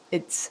mean,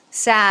 it's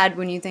sad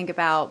when you think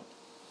about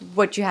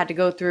what you had to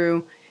go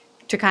through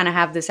to kind of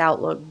have this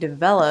outlook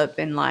develop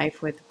in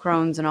life with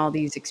Crohn's and all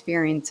these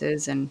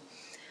experiences. And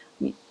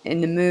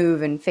in the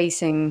move and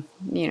facing,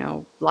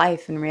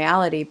 life and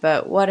reality.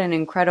 But what an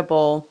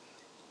incredible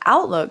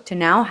outlook to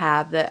now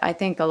have, that I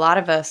think a lot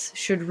of us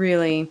should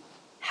really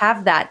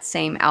have that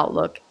same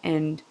outlook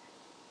and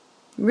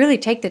really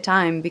take the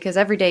time, because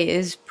every day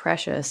is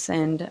precious.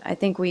 And I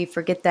think we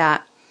forget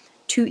that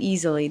too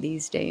easily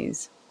these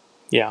days.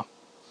 Yeah.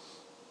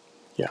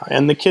 Yeah.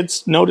 And the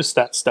kids notice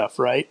that stuff,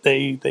 right?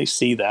 They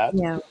see that.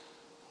 Yeah.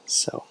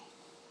 So,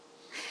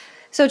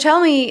 So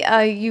tell me,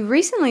 you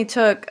recently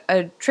took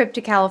a trip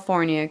to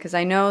California, because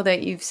I know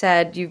that you've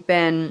said you've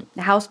been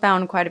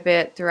housebound quite a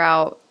bit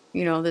throughout,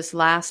 this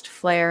last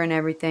flare and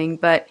everything.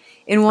 But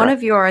in one right.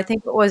 of your, I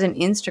think it was an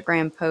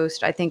Instagram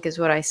post, I think is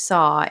what I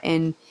saw,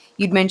 and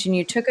you'd mentioned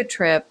you took a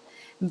trip,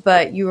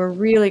 but you were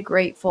really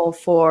grateful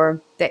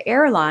for the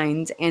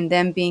airlines and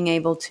them being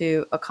able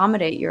to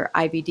accommodate your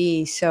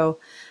IBD. So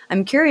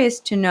I'm curious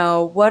to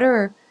know, what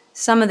are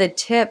some of the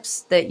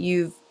tips that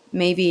you've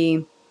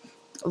maybe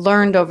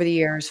learned over the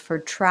years for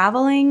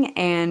traveling,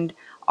 and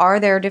are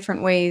there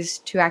different ways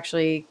to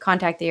actually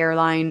contact the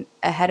airline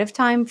ahead of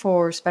time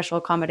for special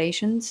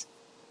accommodations?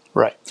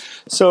 Right.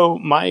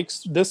 So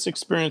this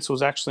experience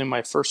was actually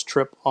my first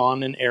trip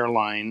on an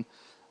airline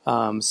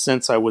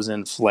since I was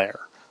in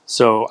Flair.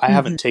 So I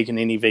haven't Mhm. taken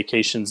any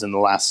vacations in the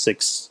last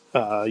 6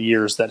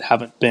 years that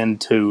haven't been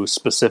to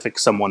specific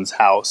someone's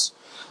house,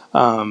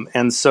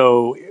 and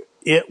so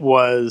it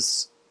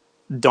was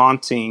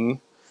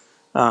daunting.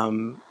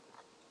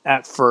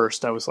 At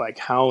first, I was like,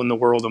 "How in the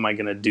world am I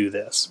going to do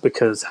this?"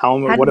 Because Had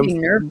to be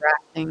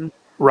nerve-wracking.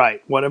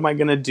 right? What am I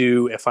going to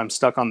do if I'm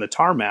stuck on the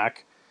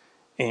tarmac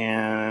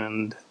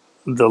and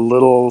the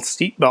little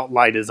seatbelt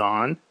light is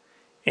on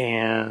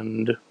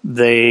and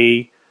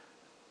they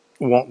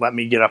won't let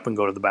me get up and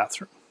go to the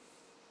bathroom?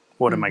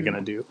 What am I going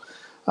Mhm. to do?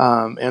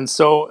 And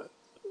so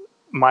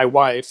my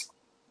wife,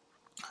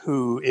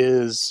 who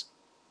is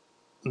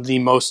the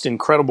most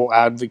incredible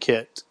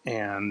advocate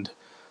and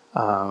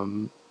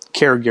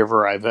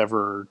caregiver I've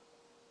ever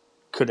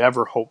could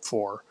ever hope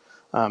for,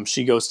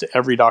 she goes to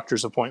every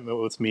doctor's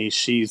appointment with me.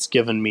 She's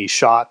given me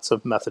shots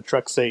of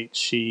methotrexate.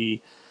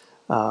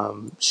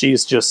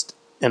 She's just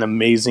an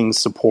amazing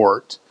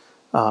support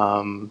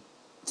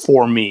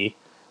for me.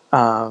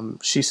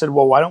 She said,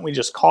 "Well, why don't we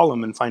just call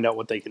them and find out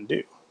what they can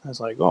do?" I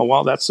was like, "Oh,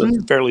 well, that's a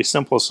Mm. fairly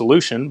simple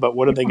solution, but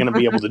what are they going to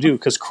be able to do?"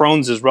 Because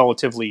Crohn's is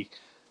relatively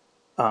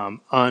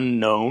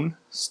unknown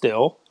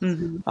still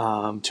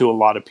Mhm. to a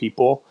lot of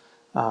people.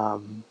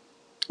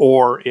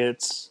 Or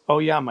it's, "Oh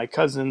yeah, my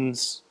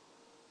cousin's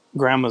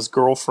grandma's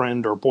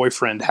girlfriend or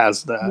boyfriend Yeah.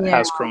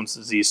 has Crohn's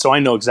disease, so I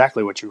know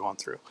exactly what you're going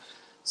through."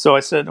 So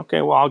I said,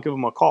 "Okay, well, I'll give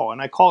them a call." And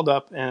I called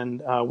up,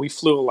 and we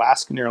flew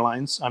Alaskan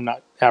Airlines. I'm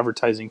not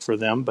advertising for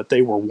them, but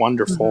they were Mhm.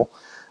 wonderful.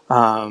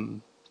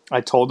 I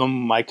told them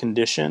my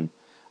condition,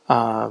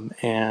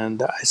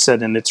 and I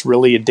said, and it's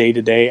really a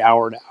day-to-day,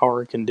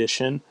 hour-to-hour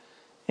condition.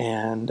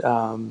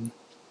 And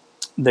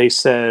they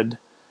said,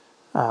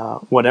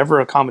 whatever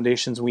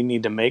accommodations we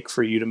need to make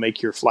for you to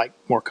make your flight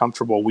more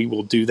comfortable, we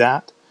will do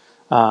that.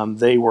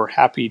 They were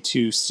happy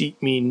to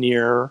seat me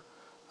near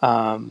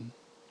the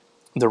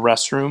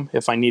restroom.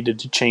 If I needed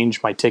to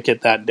change my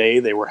ticket that day,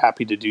 they were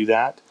happy to do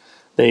that.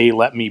 They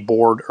let me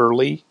board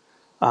early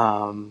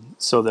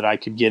so that I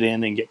could get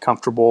in and get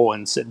comfortable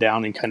and sit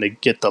down and kind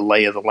of get the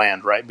lay of the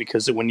land, right?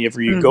 Because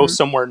whenever you go Mhm.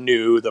 somewhere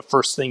new, the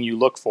first thing you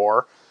look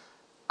for,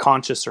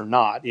 conscious or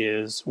not,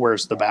 is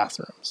where's the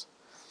bathrooms.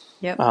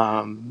 Yep.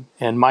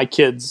 And my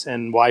kids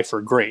and wife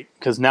are great,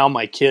 because now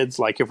my kids,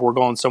 like, if we're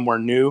going somewhere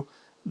new,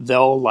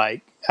 they'll,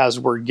 like, as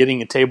we're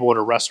getting a table at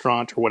a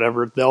restaurant or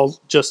whatever, they'll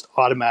just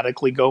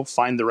automatically go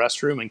find the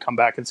restroom and come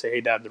back and say,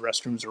 "Hey, Dad, the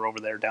restrooms are over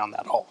there down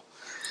that hall."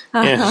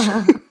 And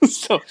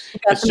so You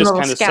got it's them just little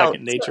kind of second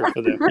scouts. nature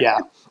for them. Yeah.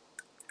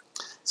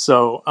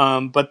 So,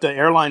 but the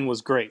airline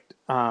was great.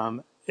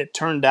 It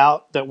turned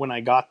out that when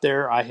I got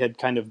there, I had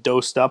kind of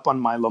dosed up on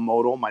my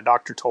Lomotil. My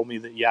doctor told me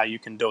that, yeah, you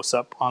can dose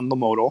up on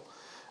Lomotil.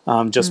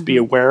 Just be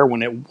Mhm. aware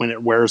when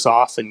it wears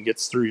off and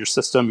gets through your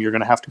system, you're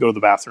going to have to go to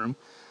the bathroom.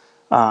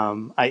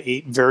 I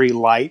ate very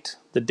light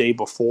the day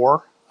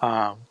before.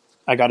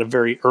 I got a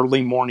very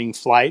early morning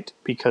flight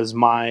because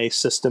my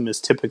system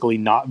is typically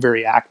not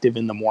very active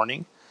in the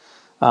morning.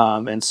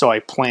 And so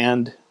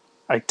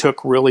I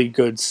took really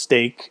good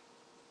steak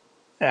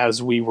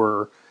as we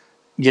were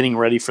getting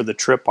ready for the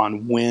trip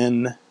on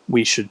when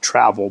we should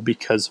travel,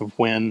 because of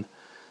when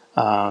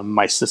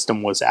my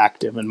system was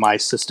active, and my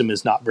system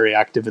is not very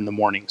active in the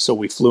morning. So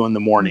we flew in the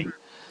morning,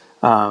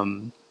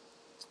 Mhm.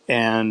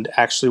 and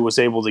actually was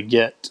able to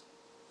get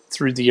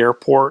through the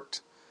airport,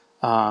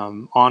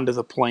 onto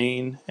the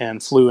plane,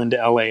 and flew into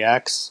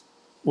LAX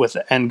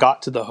and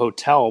got to the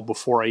hotel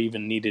before I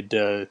even needed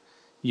to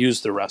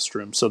use the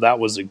restroom. So that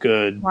was a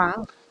good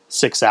Wow.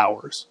 6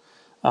 hours,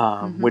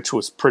 Mhm. which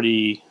was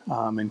pretty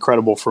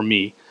incredible for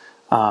me.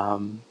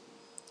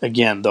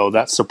 Again, though,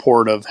 that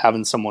support of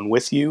having someone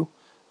with you.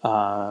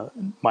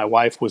 My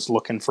wife was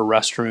looking for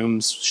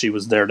restrooms. She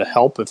was there to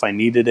help if I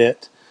needed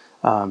it.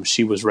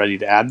 She was ready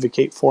to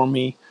advocate for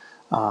me.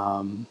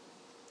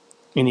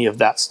 any of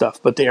that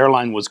stuff. But the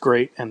airline was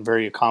great and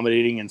very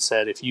accommodating and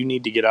said, if you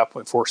need to get up,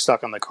 if we're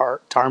stuck on the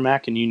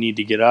tarmac and you need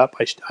to get up,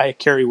 I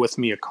carry with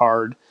me a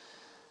card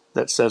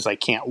that says I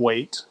can't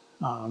wait.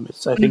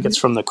 I think it's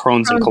from the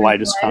Crohn's and Crohn's and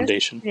Colitis colitis.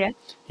 Foundation. Yeah.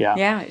 Yeah.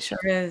 Yeah, it sure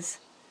is.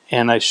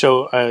 And I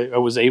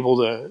was able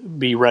to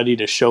be ready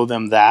to show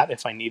them that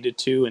if I needed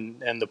to.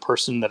 And the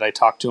person that I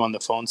talked to on the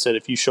phone said,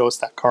 if you show us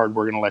that card,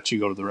 we're going to let you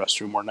go to the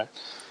restroom.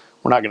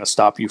 We're not going to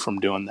stop you from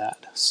doing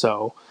that.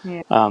 So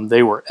Yeah.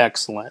 they were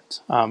excellent.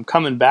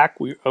 Coming back,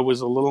 it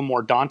was a little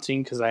more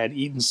daunting because I had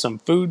eaten some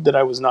food that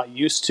I was not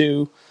used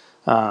to.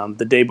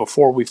 The day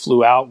before we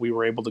flew out, we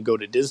were able to go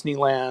to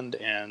Disneyland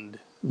and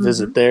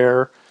visit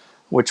there,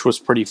 which was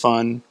pretty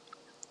fun.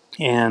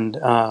 And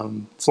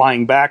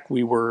flying back,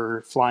 we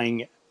were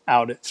flying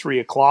out at 3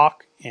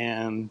 o'clock,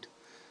 and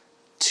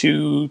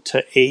 2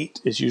 to 8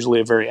 is usually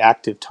a very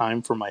active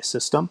time for my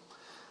system.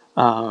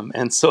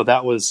 And so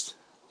that was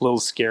a little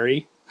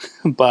scary.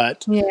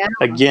 But Yeah.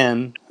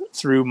 again,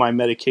 through my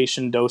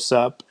medication dose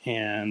up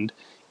and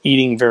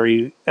eating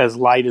very as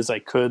light as I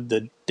could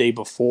the day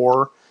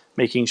before,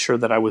 making sure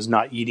that I was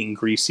not eating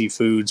greasy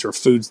foods or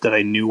foods that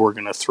I knew were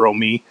going to throw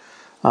me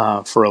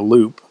for a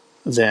loop,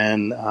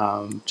 then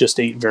just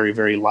ate very,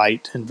 very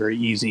light and very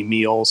easy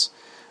meals,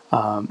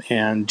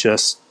 and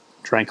just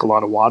drank a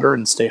lot of water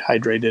and stay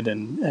hydrated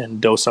and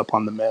dose up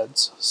on the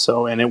meds.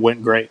 So, and it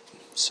went great.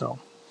 So.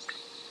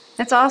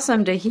 That's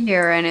awesome to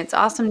hear, and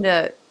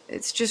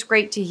it's just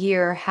great to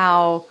hear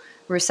how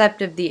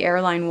receptive the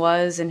airline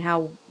was and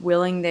how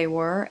willing they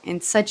were.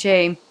 And such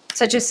a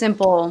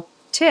simple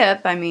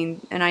tip, I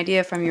mean, an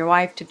idea from your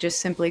wife to just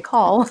simply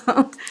call.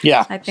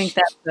 Yeah. I think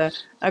that's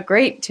a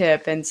great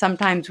tip, and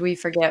sometimes we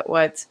forget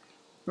what's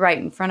right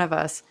in front of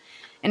us.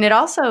 And it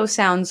also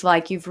sounds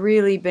like you've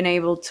really been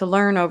able to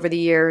learn over the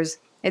years.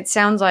 It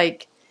sounds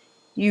like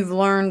you've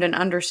learned and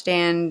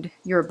understand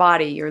your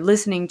body. You're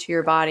listening to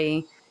your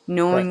body, Right.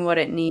 knowing what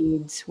it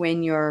needs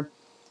when your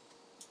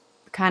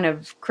kind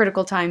of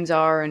critical times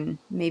are and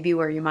maybe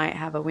where you might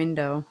have a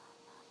window,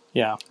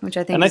 Yeah. which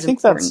I And think is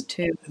important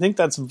too. I think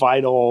that's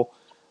vital.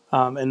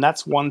 And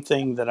that's one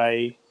thing that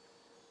I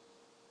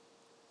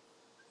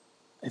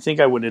think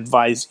I would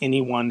advise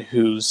anyone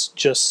who's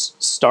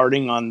just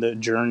starting on the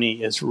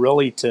journey is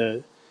really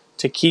to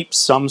keep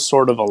some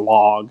sort of a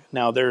log.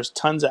 Now, there's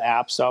tons of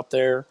apps out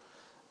there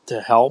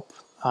to help.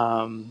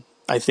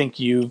 I think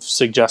you've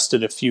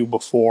suggested a few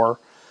before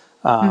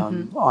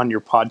Hmm. on your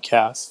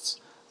podcasts,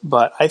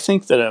 but I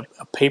think that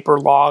a paper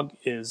log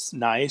is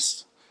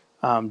nice,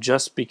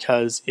 just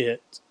because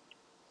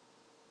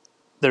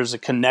there's a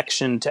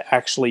connection to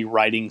actually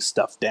writing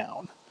stuff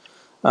down,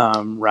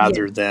 Yeah.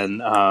 rather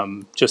than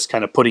just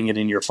kind of putting it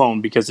in your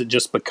phone, because it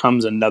just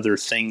becomes another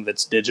thing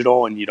that's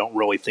digital and you don't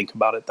really think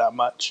about it that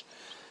much.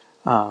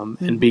 And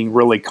Hmm. being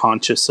really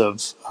conscious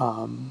of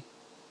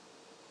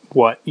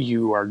what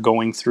you are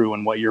going through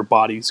and what your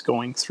body's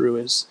going through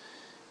is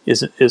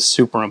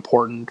super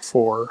important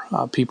for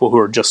people who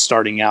are just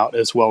starting out,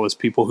 as well as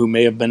people who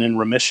may have been in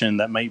remission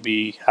that might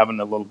be having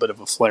a little bit of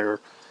a flare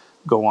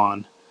go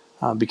on,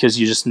 because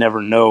you just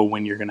never know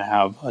when you're going to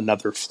have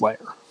another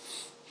flare.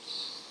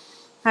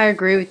 I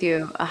agree with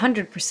you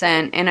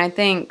 100%. And I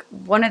think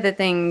one of the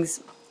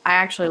things I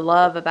actually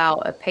love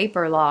about a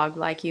paper log,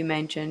 like you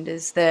mentioned,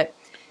 is that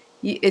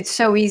it's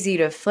so easy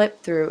to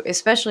flip through,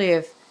 especially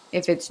if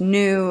it's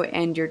new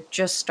and you're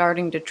just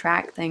starting to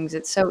track things.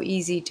 It's so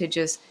easy to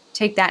just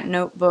take that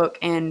notebook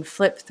and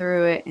flip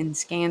through it and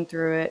scan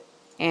through it,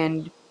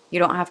 and you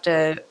don't have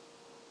to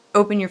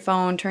open your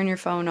phone, turn your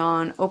phone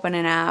on, open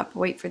an app,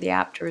 wait for the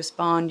app to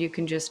respond. You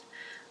can just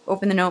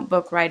open the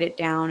notebook, write it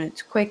down.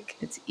 It's quick,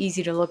 it's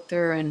easy to look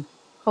through, and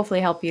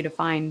hopefully help you to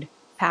find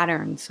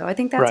patterns. So I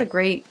think that's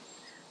Right.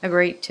 a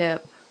great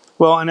tip.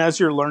 Well, and as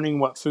you're learning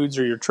what foods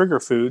are your trigger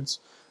foods,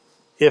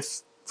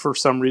 if for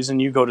some reason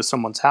you go to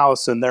someone's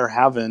house and they're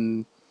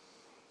having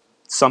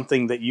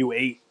something that you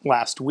ate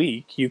last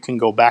week, you can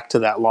go back to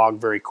that log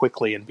very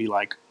quickly and be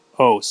like,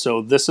 oh,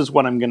 so this is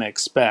what I'm going to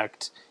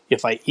expect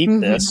if I eat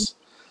Hmm. this.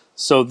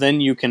 So then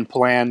you can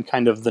plan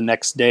kind of the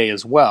next day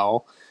as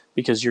well,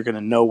 because you're going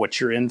to know what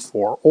you're in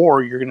for,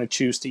 or you're going to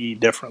choose to eat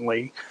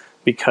differently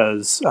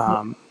because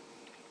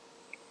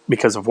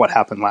because of what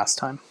happened last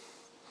time.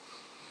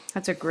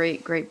 That's a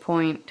great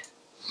point.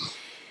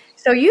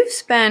 So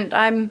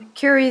I'm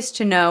curious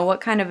to know what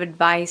kind of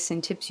advice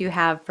and tips you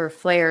have for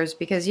flares,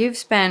 because you've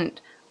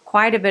spent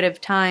quite a bit of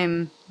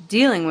time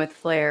dealing with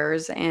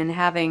flares and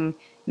having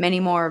many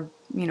more,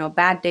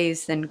 bad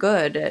days than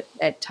good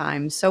at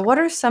times. So what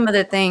are some of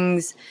the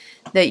things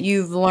that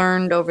you've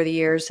learned over the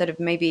years that have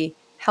maybe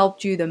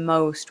helped you the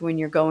most when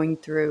you're going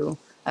through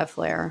a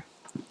flare?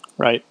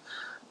 Right.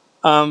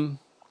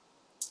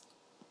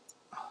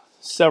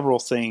 Several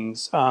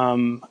things.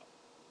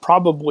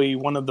 Probably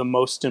one of the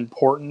most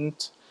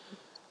important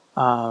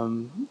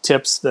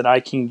tips that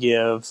I can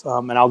give,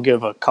 and I'll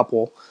give a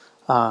couple,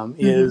 Hmm.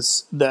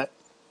 is that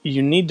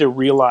you need to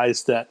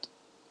realize that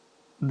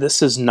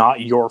this is not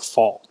your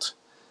fault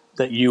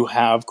that you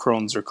have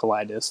Crohn's or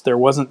colitis. There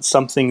wasn't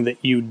something that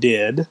you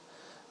did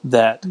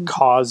that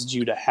caused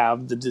you to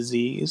have the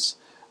disease.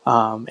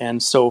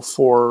 And so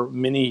for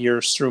many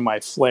years through my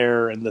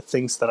flare and the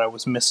things that I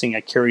was missing,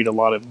 I carried a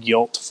lot of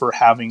guilt for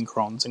having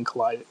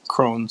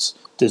Crohn's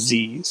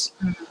disease.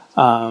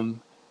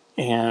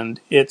 And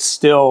it's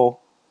still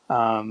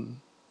a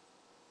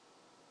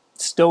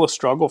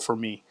struggle for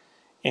me.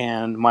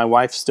 And my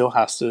wife still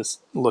has to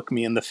look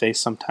me in the face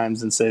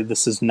sometimes and say,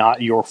 this is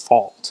not your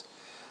fault.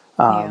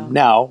 Yeah.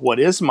 Now, what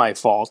is my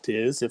fault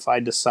is if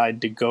I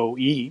decide to go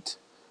eat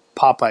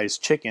Popeye's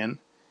chicken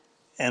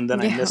and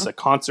then I miss Yeah. a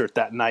concert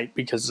that night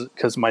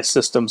because my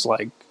system's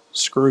like,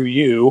 screw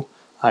you,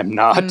 I'm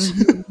not,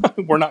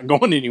 we're not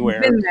going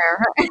anywhere. Been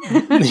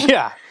there.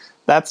 Yeah,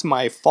 that's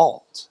my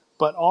fault.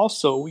 But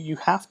also, you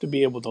have to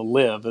be able to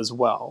live as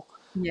well.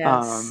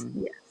 Yes.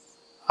 Yeah.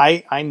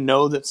 I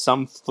know that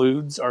some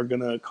foods are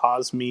going to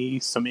cause me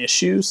some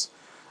issues.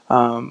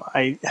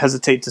 I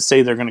hesitate to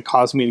say they're going to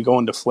cause me to go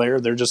into flare.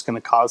 They're just going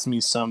to cause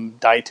me some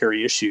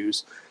dietary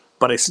issues,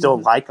 but I still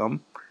like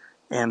them.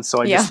 And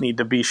so I Yeah. just need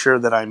to be sure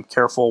that I'm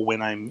careful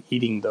when I'm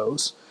eating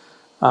those.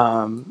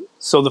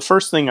 So the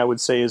first thing I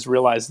would say is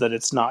realize that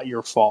it's not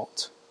your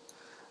fault.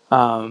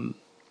 The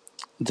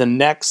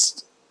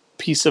next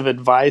piece of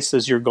advice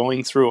as you're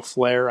going through a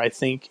flare, I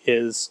think,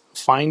 is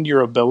find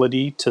your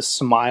ability to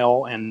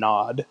smile and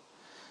nod,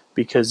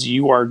 because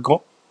you are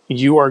going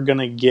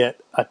to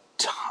get a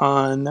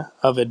ton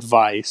of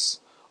advice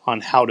on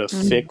how to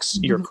fix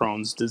your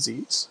Crohn's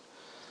disease.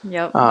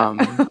 Yep.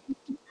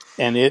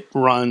 And it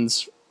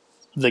runs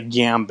the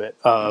gambit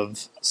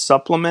of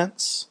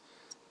supplements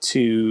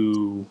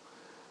to,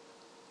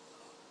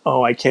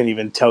 oh, I can't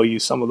even tell you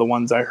some of the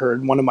ones I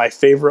heard. One of my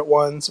favorite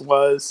ones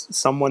was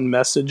someone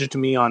messaged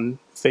me on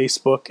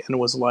Facebook and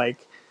was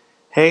like,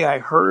 hey, I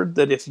heard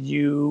that if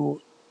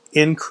you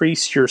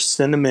increase your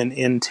cinnamon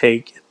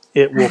intake,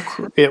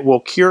 it will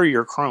cure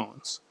your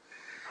Crohn's.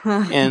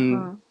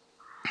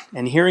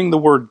 And hearing the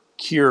word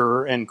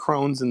cure and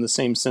Crohn's in the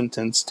same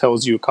sentence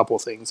tells you a couple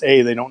things.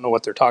 A, they don't know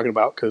what they're talking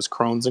about, because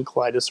Crohn's and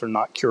colitis are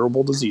not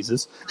curable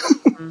diseases.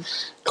 Yep.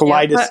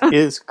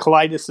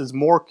 Colitis is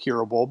more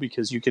curable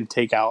because you can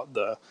take out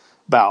the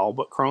bowel,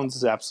 but Crohn's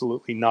is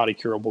absolutely not a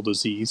curable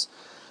disease.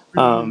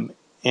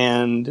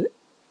 And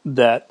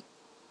that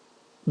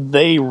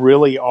they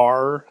really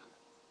are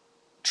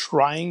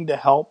trying to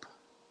help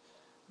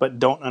but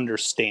don't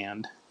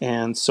understand.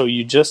 And so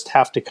you just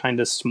have to kind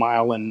of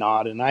smile and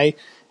nod. And I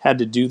had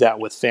to do that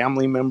with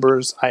family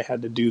members. I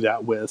had to do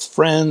that with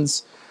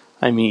friends.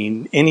 I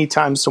mean,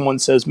 anytime someone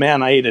says,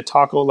 man, I ate a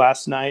taco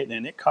last night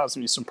and it caused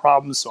me some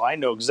problems, so I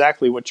know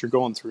exactly what you're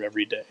going through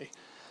every day.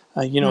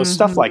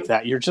 Stuff like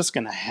that. You're just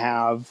going to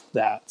have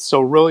that. So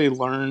really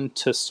learn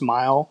to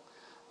smile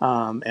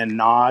and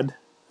nod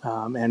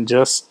and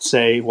just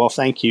say, well,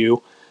 thank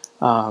you.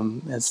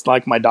 It's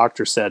like my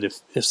doctor said,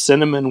 if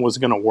cinnamon was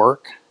going to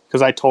work,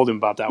 because I told him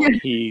about that when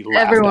he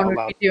laughed Everyone out would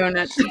loud. be doing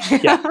it.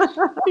 Yeah,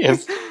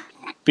 if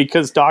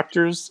because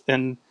doctors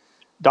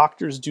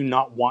do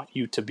not want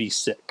you to be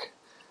sick.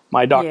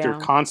 My doctor Yeah.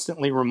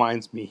 constantly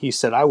reminds me. He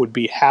said I would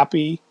be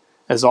happy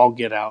as all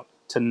get out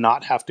to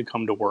not have to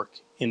come to work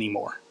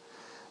anymore,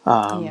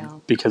 Yeah.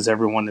 because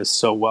everyone is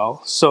so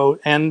well. So,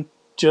 and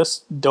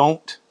just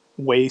don't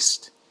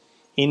waste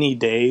any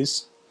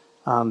days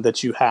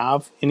that you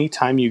have.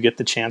 Anytime you get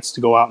the chance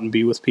to go out and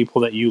be with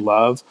people that you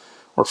love,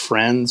 or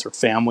friends or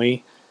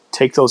family,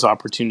 take those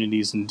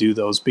opportunities and do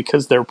those,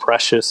 because they're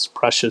precious,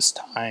 precious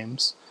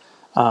times.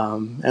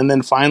 And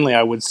then finally,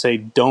 I would say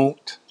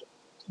don't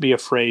be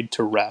afraid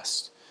to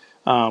rest.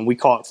 We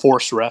call it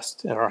forced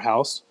rest at our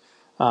house.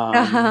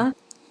 Uh-huh.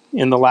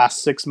 In the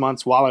last 6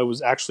 months, while I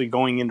was actually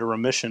going into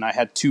remission, I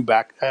had to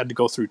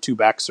go through two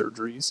back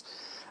surgeries,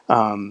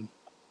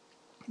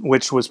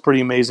 which was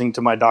pretty amazing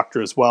to my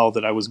doctor as well,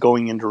 that I was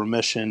going into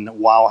remission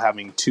while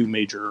having two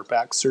major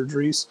back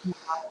surgeries.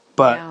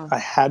 But Yeah. I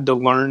had to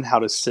learn how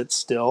to sit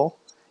still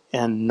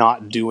and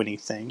not do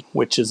anything,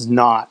 which is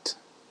not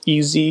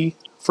easy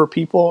for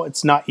people.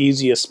 It's not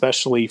easy,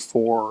 especially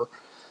for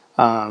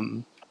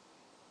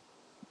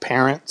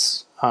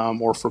parents,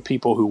 or for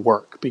people who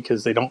work,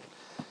 because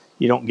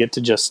you don't get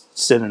to just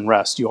sit and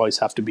rest. You always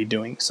have to be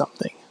doing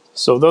something.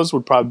 So those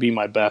would probably be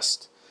my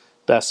best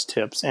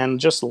tips, and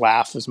just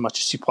laugh as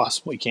much as you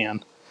possibly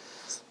can.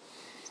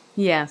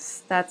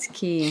 Yes, that's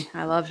key.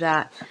 I love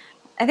that.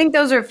 I think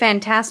those are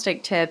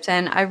fantastic tips,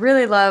 and I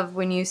really love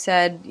when you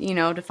said,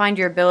 to find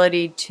your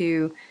ability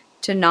to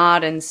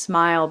nod and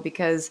smile,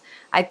 because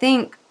I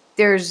think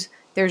there's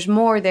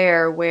more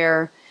there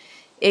where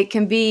it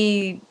can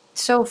be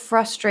so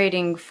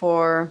frustrating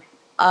for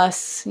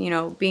us,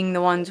 being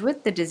the ones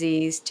with the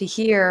disease, to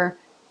hear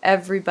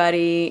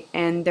everybody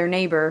and their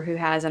neighbor who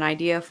has an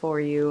idea for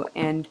you.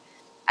 And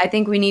I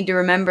think we need to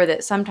remember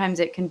that sometimes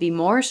it can be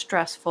more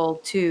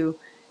stressful to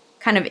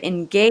kind of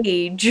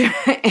engage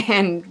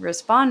and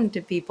respond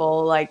to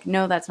people like,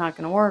 no, that's not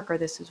going to work, or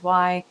this is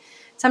why.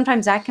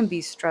 Sometimes that can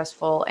be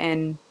stressful,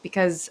 and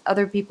because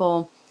other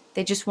people,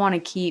 they just want to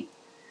keep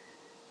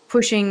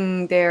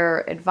pushing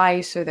their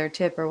advice or their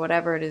tip or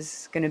whatever it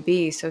is going to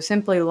be. So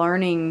simply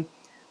learning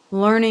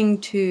learning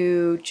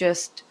to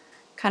just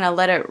kind of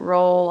let it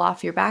roll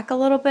off your back a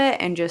little bit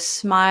and just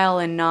smile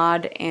and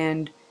nod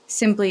and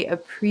simply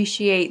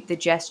appreciate the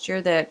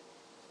gesture that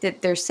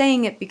they're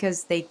saying it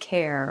because they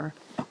care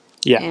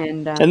Yeah.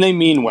 and And they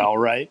mean well,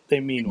 right? They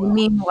mean well.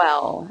 mean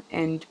well,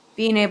 and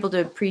being able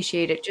to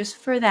appreciate it just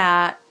for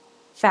that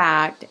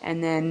fact,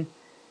 and then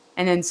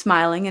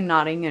smiling and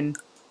nodding and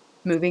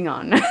moving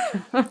on.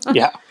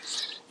 Yeah.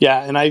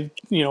 Yeah. And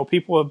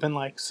people have been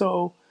like,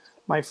 so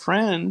my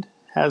friend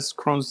has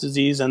Crohn's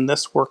disease and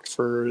this worked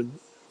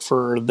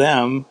for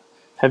them.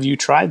 Have you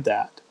tried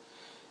that?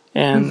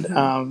 And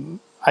Mhm.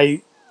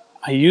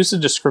 I use a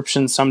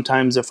description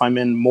sometimes if I'm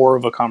in more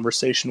of a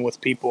conversation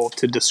with people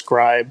to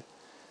describe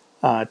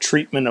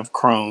treatment of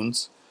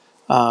Crohn's,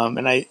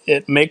 and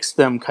it makes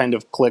them kind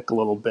of click a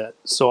little bit.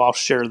 So I'll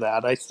share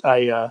that.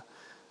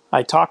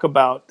 I talk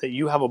about that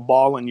you have a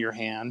ball in your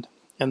hand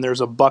and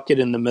there's a bucket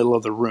in the middle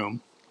of the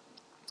room,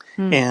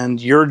 Mm.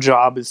 and your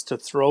job is to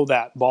throw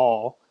that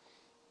ball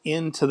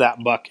into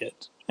that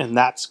bucket, and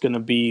that's going to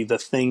be the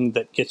thing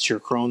that gets your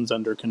Crohn's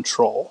under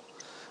control.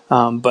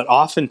 But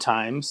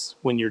oftentimes,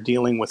 when you're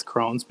dealing with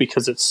Crohn's,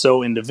 because it's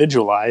so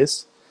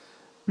individualized,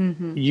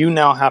 Mhm. you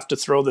now have to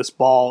throw this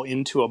ball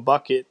into a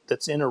bucket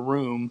that's in a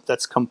room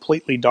that's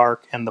completely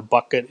dark and the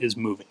bucket is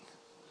moving.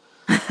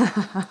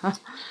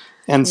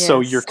 And so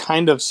you're Yes.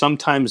 kind of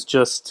sometimes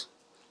just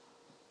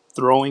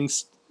throwing,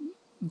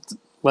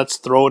 let's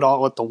throw it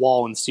all at the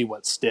wall and see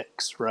what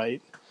sticks,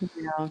 right?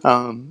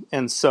 Yeah.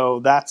 And so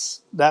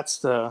that's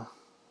the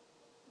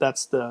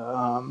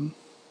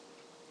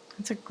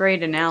That's a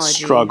great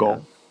analogy.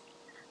 struggle.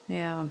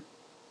 Yeah.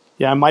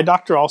 Yeah, my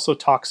doctor also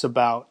talks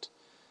about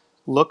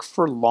look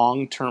for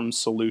long-term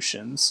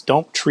solutions.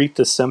 Don't treat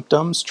the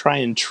symptoms. Try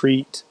and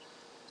treat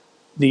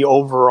the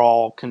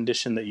overall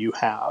condition that you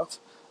have.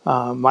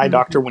 My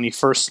doctor, Mhm. when he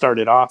first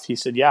started off, he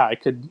said, "Yeah, I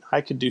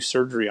could do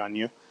surgery on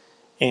you,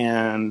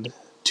 and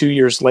 2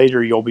 years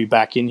later, you'll be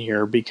back in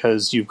here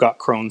because you've got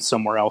Crohn's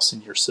somewhere else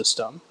in your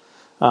system.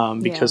 Yeah.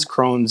 Because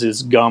Crohn's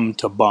is gum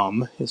to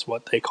bum, is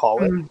what they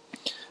call it." Mm.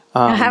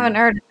 I haven't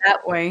heard it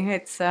that way.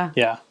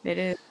 Yeah. It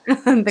is the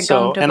gum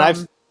So, to and I've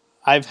bum.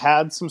 I've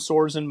had some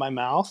sores in my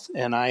mouth,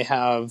 and I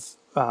have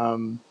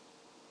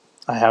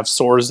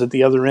sores at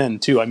the other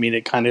end too. I mean,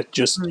 it kind of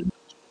just Mm.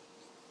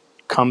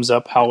 comes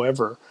up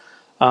however.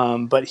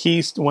 But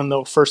he's one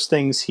of the first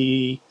things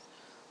he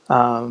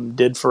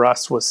did for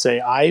us was say,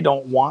 I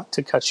don't want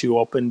to cut you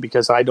open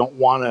because I don't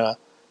want a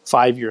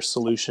 5-year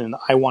solution.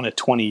 I want a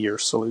 20-year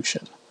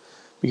solution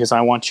because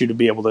I want you to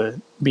be able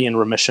to be in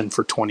remission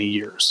for 20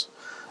 years.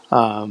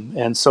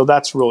 And so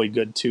that's really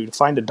good too, to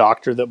find a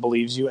doctor that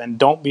believes you, and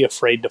don't be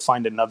afraid to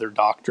find another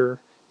doctor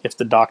if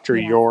the doctor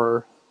Yeah.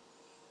 you're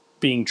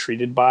being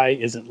treated by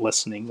isn't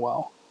listening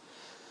well.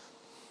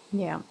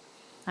 Yeah.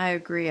 I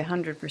agree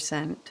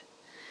 100%.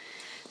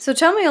 So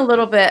tell me a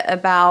little bit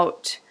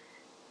about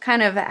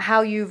kind of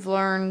how you've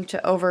learned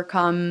to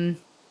overcome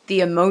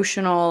the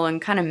emotional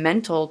and kind of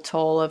mental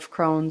toll of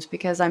Crohn's,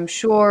 because I'm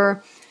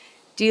sure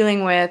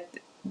dealing with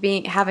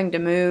being having to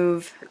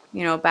move,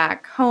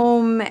 back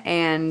home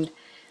and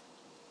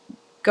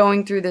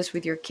going through this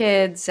with your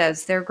kids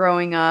as they're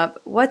growing up,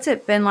 what's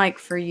it been like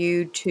for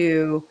you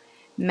to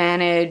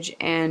manage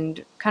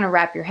and kind of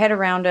wrap your head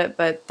around it,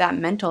 but that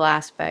mental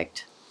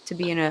aspect to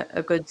be in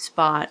a good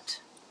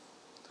spot?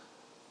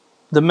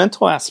 The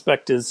mental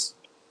aspect is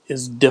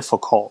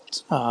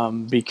difficult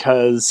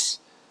because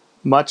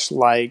much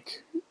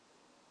like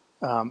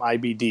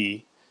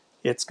IBD,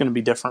 it's going to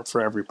be different for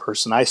every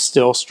person. I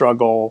still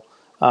struggle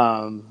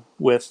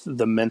with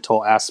the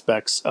mental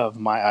aspects of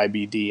my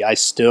IBD. I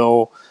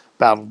still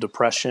battle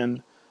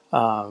depression,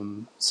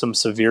 some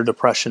severe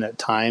depression at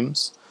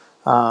times.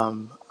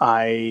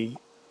 I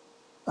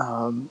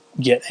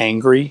get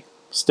angry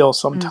still Mhm.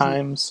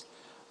 sometimes.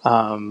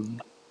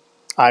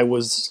 I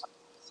was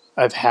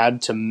I've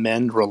had to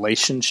mend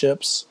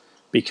relationships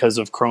because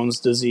of Crohn's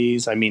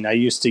disease. I mean, I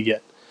used to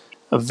get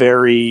a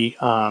very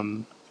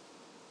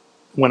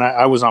when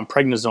I was on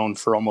prednisone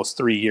for almost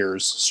 3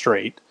 years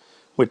straight,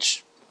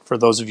 which for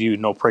those of you who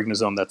know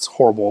prednisone, that's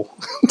horrible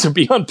to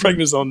be on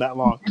prednisone that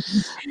long.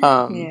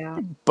 Yeah.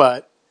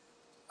 But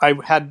I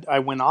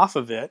went off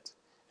of it,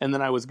 and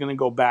then I was going to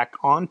go back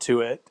onto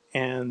it,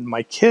 and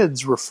my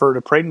kids refer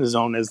to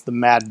prednisone as the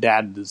mad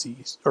dad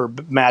disease or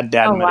mad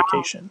dad Oh, wow.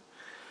 medication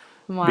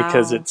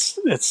because Wow.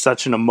 it's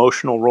such an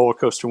emotional roller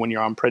coaster when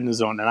you're on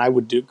prednisone, and I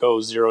would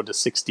go 0 to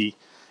 60,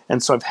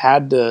 and so I've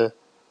had to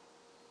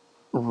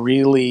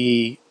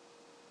really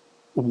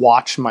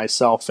watch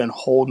myself and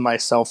hold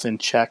myself in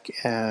check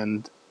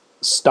and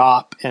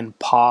stop and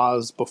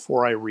pause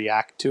before I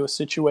react to a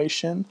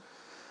situation,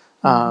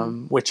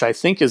 Mhm. which I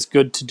think is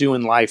good to do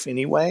in life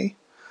anyway.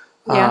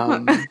 Yeah,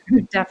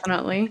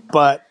 definitely.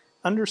 But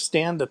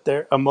understand that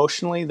there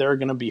are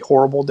going to be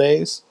horrible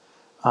days,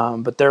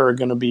 but there are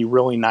going to be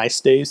really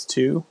nice days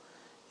too.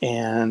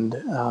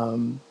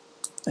 And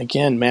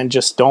again, man,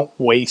 just don't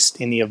waste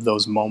any of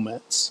those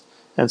moments.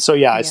 And so,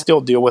 yeah, I Yeah.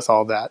 still deal with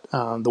all that.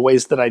 The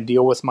ways that I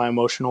deal with my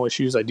emotional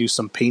issues, I do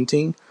some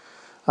painting.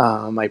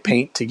 I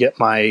paint to get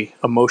my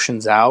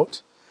emotions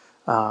out.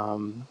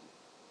 I'm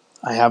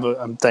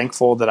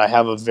thankful that I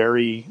have a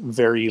very,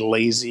 very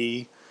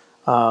lazy,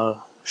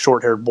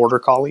 short-haired border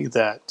collie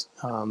that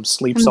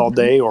sleeps all Mhm.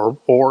 day,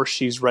 or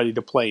she's ready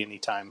to play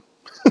anytime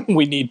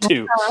we need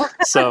to.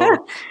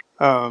 So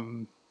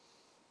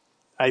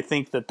I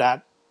think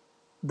that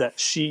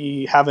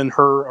she having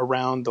her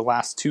around the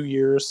last 2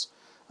 years,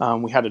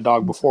 we had a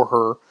dog before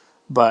her,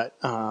 but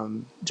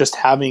just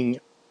having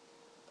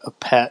a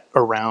pet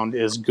around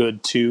is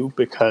good too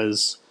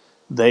because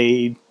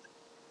they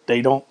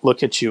they don't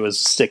look at you as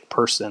a sick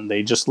person.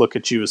 They just look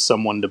at you as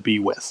someone to be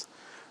with,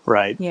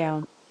 right?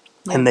 Yeah.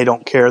 And Yep. they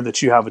don't care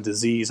that you have a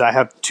disease. I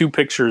have two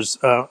pictures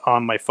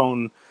on my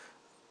phone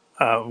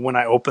when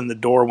I opened the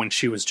door when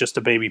she was just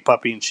a baby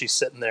puppy and she's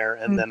sitting there,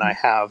 and then I Mhm.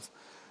 have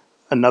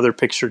another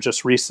picture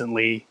just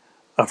recently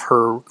of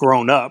her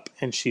grown up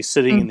and she's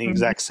sitting in the Mhm.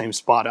 exact same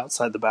spot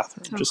outside the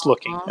bathroom, just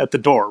looking Aw. at the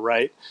door,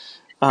 right?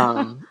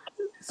 And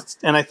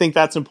I think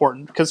that's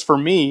important because for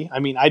me, I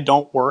mean, I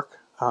don't work.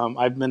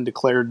 I've been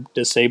declared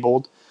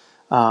disabled,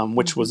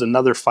 which Mhm. was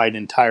another fight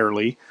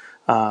entirely.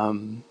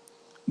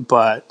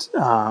 But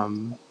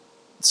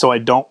so I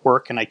don't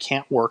work and I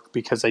can't work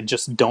because I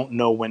just don't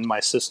know when my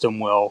system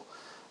will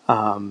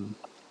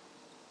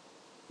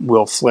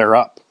flare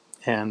up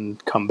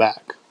and come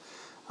back.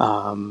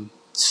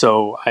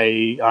 So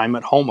I'm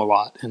at home a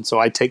lot, and so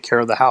I take care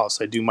of the house.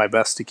 I do my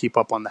best to keep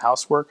up on the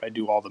housework. I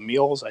do all the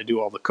meals. I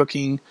do all the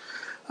cooking.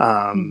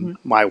 Mhm.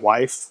 My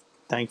wife,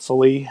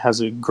 thankfully,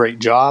 has a great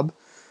job,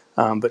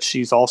 but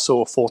she's also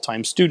a full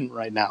time student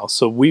right now.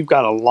 So we've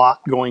got a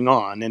lot going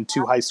on, and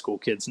two high school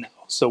kids now.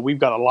 So we've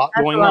got a lot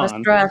That's a going lot of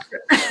on. stress.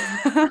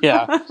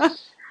 Yeah.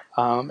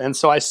 And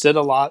so I sit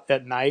a lot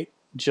at night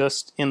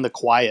just in the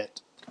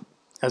quiet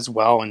as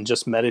well and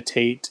just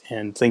meditate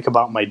and think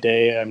about my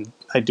day.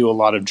 I do a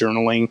lot of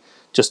journaling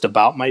just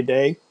about my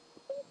day.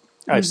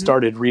 I've Mhm.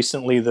 started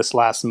recently this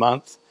last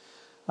month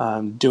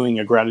doing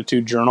a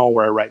gratitude journal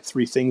where I write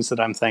 3 things that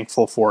I'm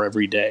thankful for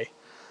every day.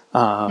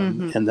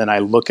 Mhm. And then I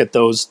look at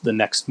those the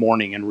next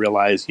morning and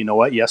realize, you know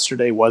what,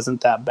 yesterday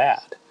wasn't that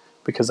bad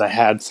because I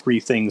had 3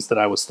 things that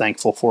I was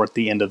thankful for at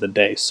the end of the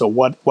day. So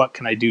what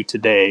can I do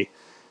today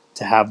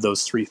to have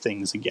those 3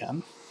 things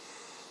again?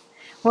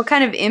 What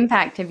kind of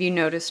impact have you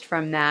noticed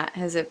from that?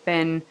 Has it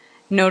been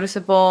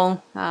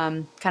noticeable,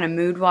 kind of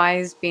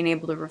mood-wise, being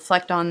able to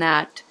reflect on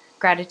that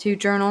gratitude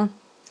journal?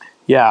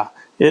 Yeah,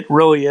 it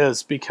really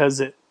is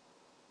because it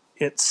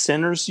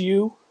centers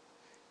you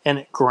and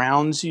it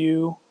grounds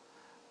you,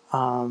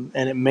 and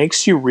it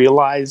makes you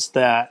realize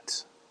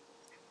that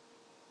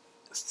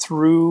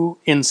through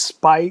in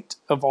spite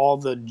of all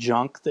the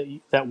junk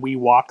that we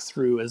walk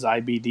through as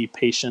IBD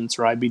patients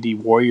or IBD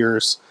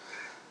warriors,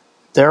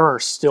 there are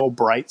still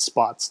bright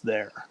spots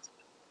there.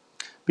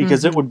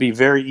 Because it Mhm. would be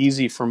very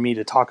easy for me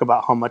to talk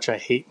about how much I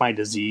hate my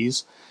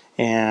disease.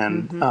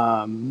 And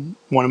Mhm.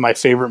 one of my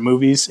favorite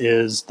movies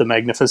is The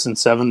Magnificent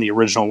Seven, the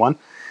original one.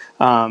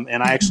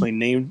 And I actually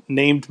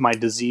named my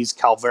disease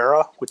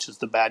Calvera, which is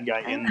the bad guy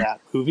in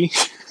that movie.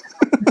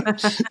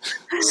 That's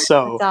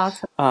So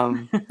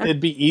awesome. it'd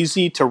be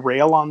easy to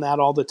rail on that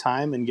all the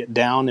time and get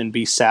down and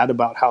be sad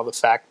about how the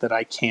fact that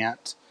I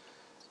can't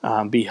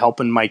be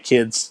helping my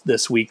kids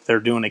this week. They're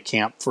doing a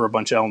camp for a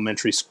bunch of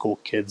elementary school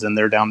kids, and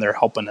they're down there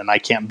helping, and I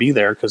can't be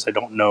there because I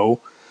don't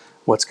know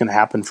what's going to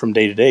happen from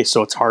day to day.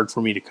 So it's hard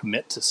for me to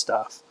commit to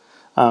stuff.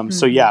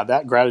 So Mhm. yeah,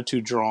 that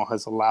gratitude journal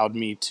has allowed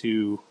me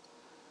to.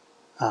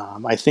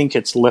 I think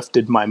it's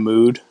lifted my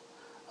mood.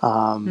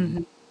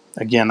 Mhm.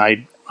 Again,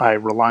 I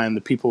rely on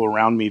the people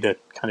around me to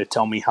kind of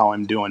tell me how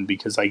I'm doing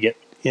because I get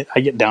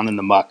down in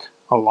the muck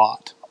a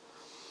lot.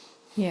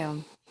 Yeah.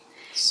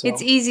 It's So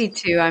easy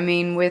to. I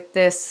mean, with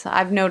this,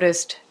 I've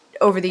noticed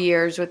over the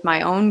years with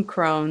my own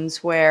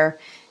Crohn's where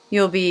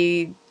you'll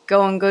be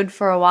going good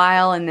for a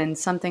while and then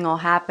something will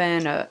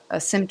happen,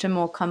 a symptom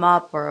will come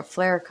up or a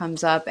flare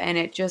comes up, and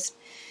it just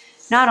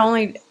not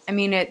only, I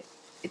mean, it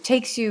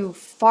takes you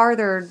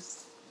farther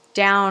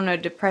down a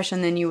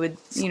depression than you would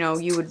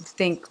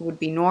think would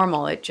be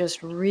normal. It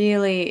just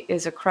really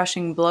is a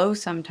crushing blow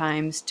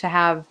sometimes to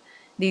have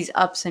these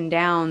ups and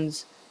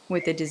downs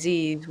with a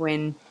disease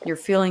when you're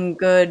feeling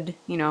good,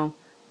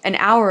 an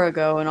hour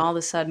ago and all of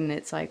a sudden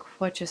it's like,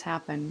 what just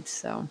happened?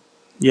 So,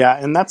 yeah,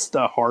 and that's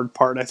the hard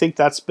part. I think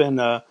that's been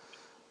a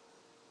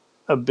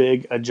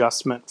big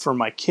adjustment for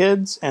my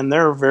kids, and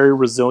they're very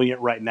resilient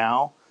right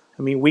now.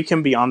 I mean, we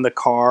can be in the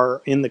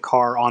car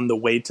on the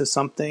way to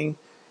something,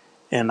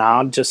 and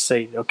I'll just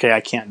say, okay,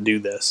 I can't do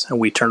this. And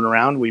we turn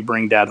around, we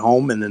bring dad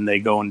home, and then they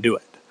go and do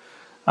it.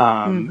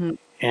 mhm.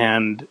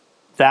 And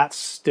that's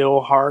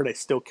still hard. I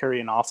still carry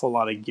an awful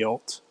lot of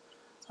guilt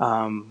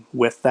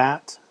with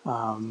that.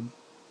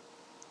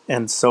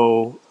 And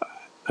so,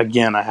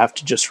 again, I have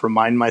to just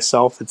remind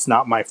myself it's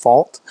not my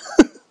fault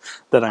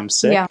that I'm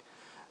Yeah. sick.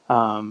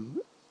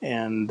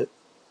 And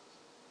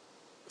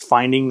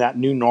finding that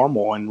new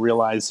normal and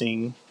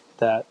realizing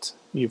that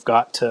you've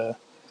got to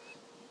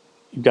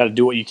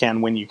do what you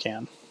can when you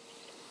can.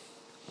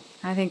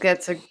 I think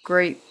that's a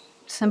great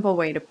simple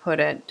way to put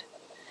it.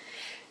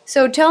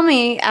 So tell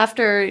me,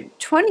 after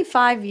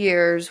 25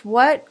 years,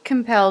 what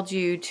compelled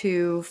you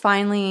to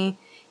finally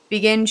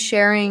begin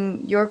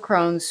sharing your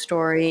Crohn's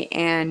story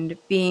and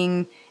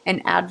being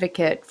an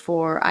advocate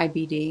for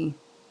IBD?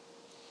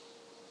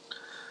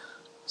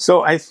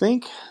 So I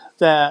think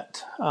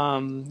that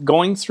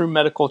going through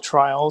medical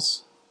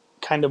trials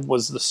kind of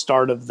was the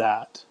start of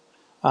that,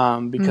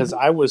 because Mhm.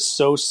 I was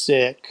so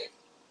sick,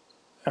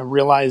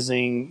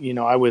 realizing,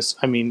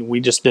 I mean, we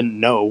just didn't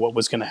know what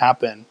was going to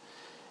happen.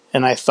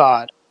 And I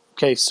thought,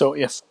 okay, so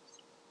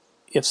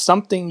if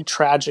something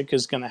tragic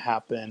is going to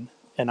happen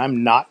and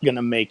I'm not going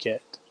to make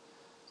it,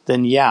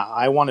 then yeah,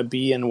 I want to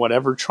be in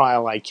whatever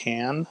trial I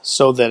can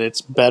so that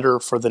it's better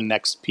for the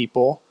next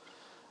people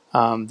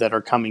that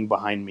are coming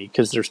behind me,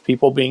 because there's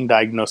people being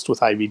diagnosed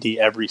with IBD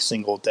every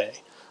single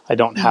day. I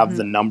don't have Mhm.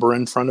 the number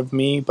in front of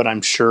me, but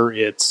I'm sure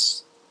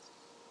it's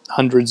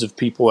hundreds of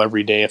people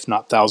every day, if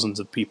not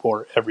thousands of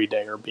people every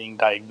day, are being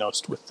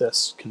diagnosed with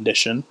this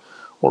condition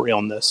or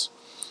illness.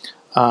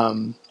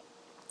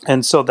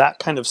 And so that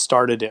kind of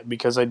started it,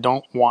 because I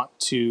don't want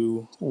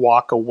to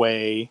walk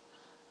away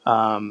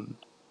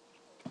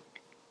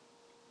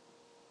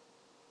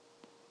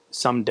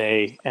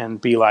someday and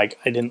be like,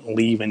 I didn't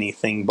leave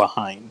anything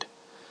behind.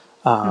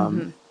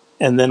 Mhm.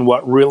 And then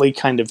what really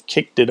kind of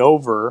kicked it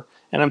over,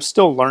 and I'm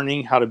still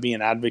learning how to be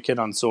an advocate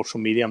on social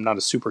media. I'm not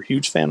a super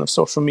huge fan of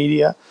social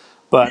media,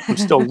 but I'm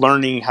still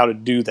learning how to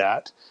do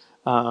that.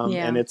 And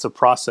Yeah. it's a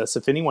process.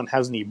 If anyone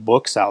has any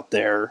books out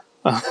there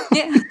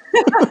Yeah.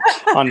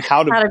 on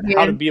How to be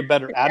how to an be a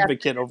better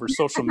advocate over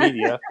social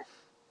media,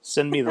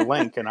 send me the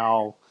link and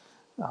I'll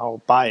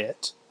buy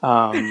it.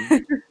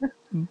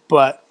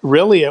 But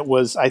really,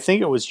 I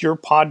think it was your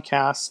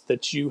podcast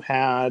that you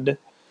had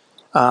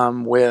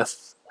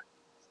with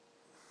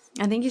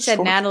I think you said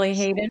short, Natalie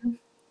Hayden,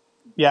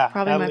 yeah,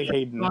 probably my Natalie first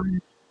Hayden.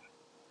 one.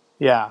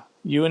 Yeah,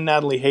 you and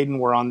Natalie Hayden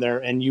were on there,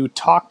 and you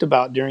talked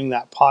about during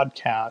that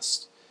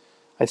podcast.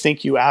 I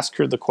think you asked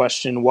her the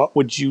question, "What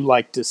would you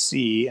like to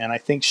see?" And I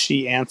think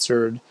she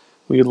answered,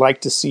 "We would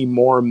like to see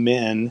more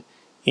men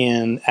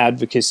in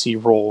advocacy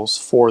roles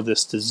for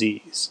this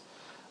disease."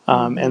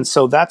 And Mhm.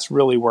 so that's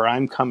really where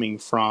I'm coming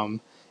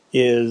from.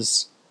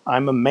 Is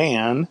I'm a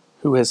man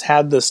who has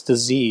had this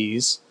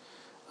disease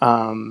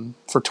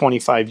for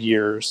 25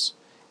 years,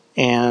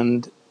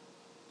 and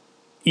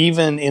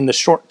even in the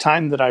short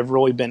time that I've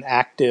really been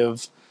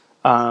active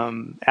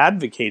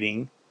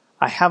advocating,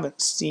 I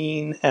haven't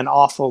seen an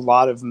awful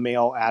lot of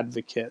male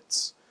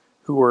advocates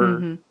who are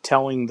Mhm.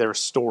 telling their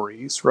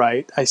stories,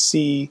 right? I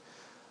see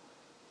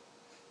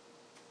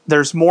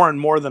there's more and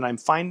more that I'm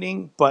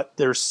finding, but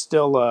there's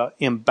still a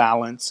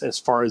imbalance as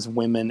far as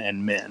women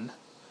and men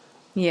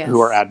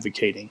who are Yes,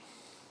 advocating,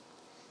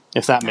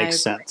 if that I makes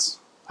agree. sense.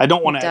 I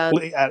don't want It does.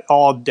 to at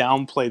all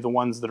downplay the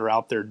ones that are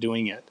out there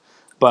doing it,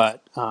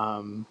 but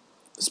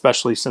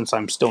especially since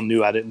I'm still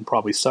new at it and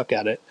probably suck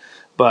at it.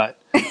 But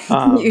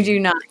You do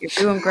not. You're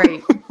doing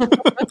great.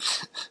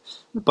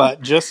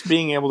 just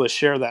being able to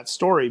share that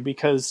story,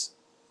 because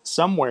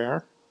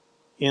somewhere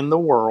in the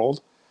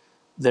world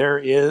there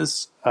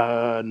is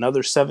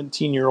another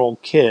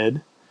 17-year-old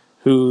kid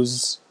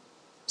who's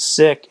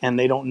sick and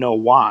they don't know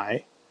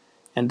why,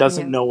 and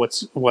doesn't Yeah. know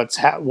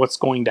what's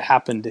going to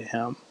happen to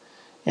him.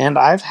 And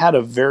I've had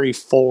a very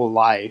full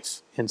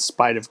life in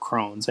spite of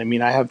Crohn's. I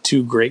mean, I have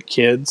two great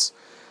kids.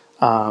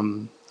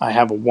 I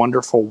have a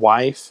wonderful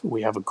wife.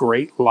 We have a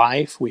great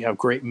life. We have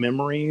great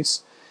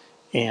memories.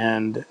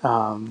 And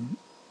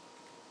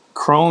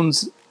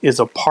Crohn's is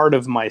a part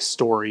of my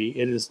story.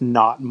 It is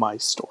not my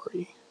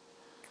story,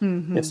 if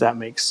Mhm. that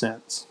makes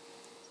sense.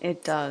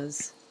 It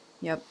does.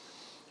 Yep.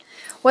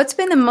 What's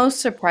been the most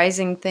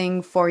surprising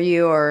thing for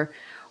you, or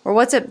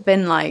what's it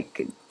been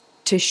like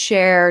to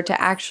share, to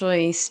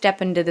actually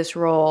step into this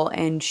role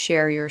and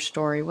share your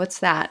story? What's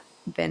that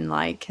been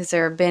like? Has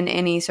there been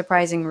any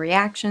surprising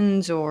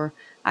reactions, or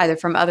either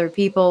from other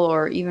people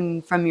or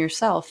even from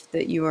yourself,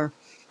 that you were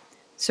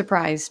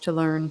surprised to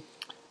learn?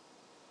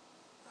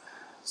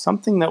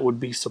 Something that would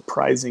be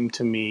surprising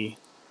to me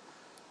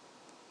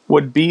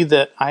would be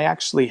that I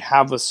actually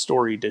have a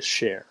story to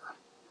share,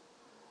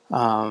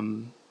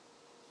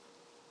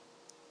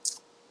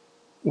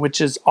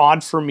 which is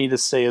odd for me to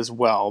say as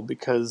well,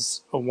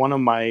 because one of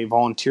my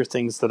volunteer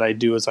things that I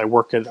do is I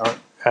work at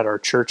our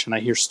church, and I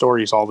hear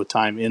stories all the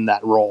time in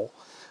that role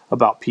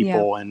about Yeah.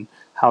 people and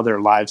how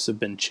their lives have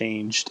been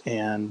changed.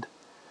 And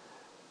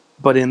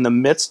but in the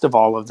midst of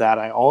all of that,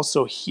 I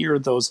also hear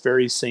those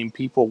very same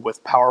people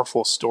with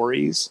powerful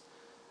stories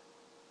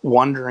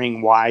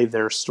wondering why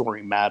their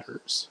story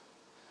matters.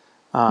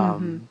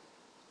 Mhm.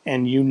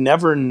 And you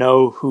never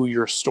know who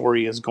your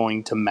story is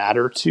going to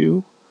matter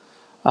to,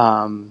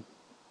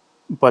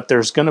 but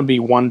there's going to be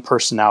one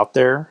person out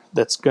there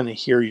that's going to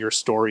hear your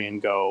story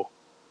and go,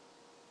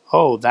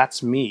 "Oh,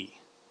 that's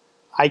me.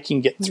 I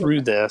can get Yeah.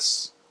 through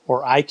this,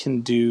 or I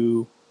can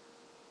do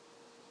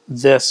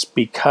this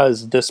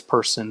because this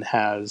person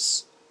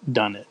has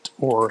done it,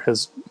 or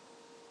has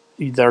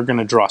they're going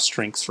to draw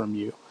strength from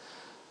you."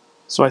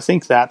 So I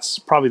think that's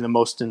probably the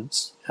most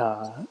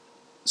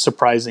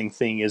surprising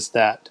thing, is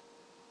that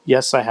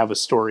yes, I have a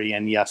story,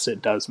 and yes,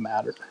 it does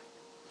matter.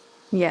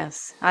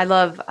 Yes. I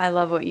love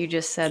what you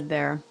just said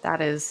there. That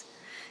is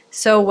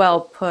so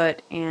well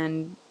put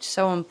and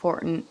so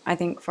important, I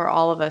think, for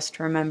all of us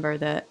to remember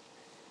that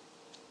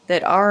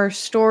our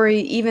story,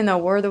 even though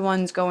we're the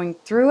ones going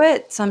through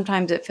it,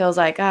 sometimes it feels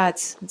like,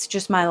 it's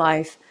just my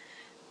life.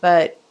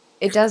 But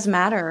it does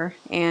matter.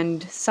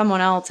 And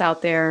someone else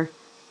out there,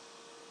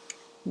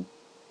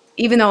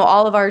 even though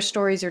all of our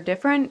stories are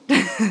different,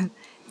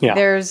 Yeah,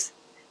 there's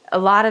a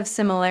lot of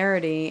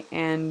similarity.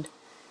 And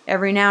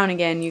every now and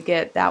again, you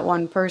get that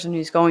one person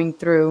who's going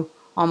through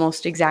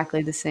almost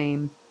exactly the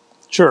same.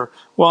 sure.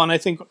 Well, and I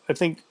think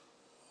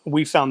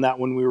we found that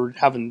when we were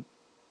having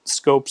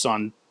scopes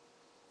on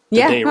the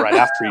Yeah, day right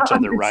after each on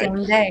other, the right?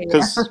 same day.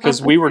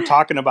 Because we were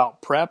talking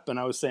about prep, and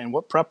I was saying,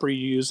 "What prep are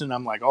you using?"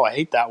 I'm like, "Oh, I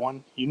hate that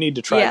one. You need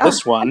to try Yeah.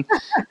 this one,"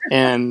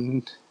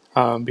 and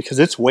because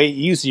it's way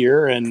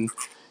easier, and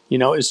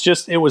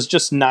it was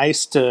just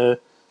nice to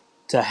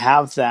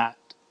have that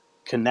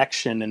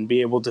connection and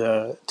be able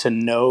to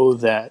know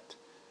that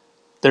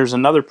there's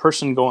another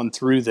person going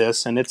through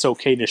this, and it's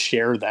okay to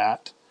share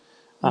that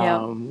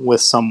Yep.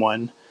 with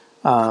someone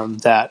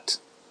that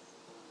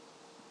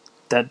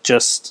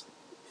just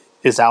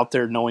is out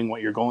there knowing what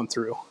you're going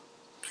through.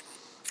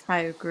 I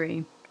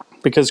agree.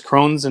 Because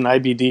Crohn's and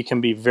IBD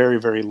can be very,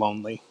 very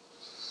lonely.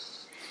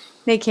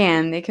 They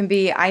can. They can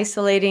be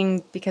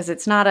isolating because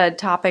it's not a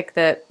topic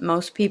that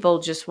most people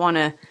just want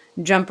to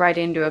jump right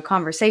into a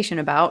conversation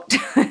about.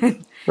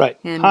 Right.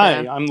 And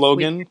Hi, I'm we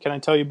Logan. Can I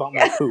tell you about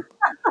my poop?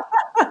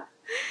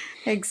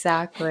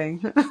 exactly.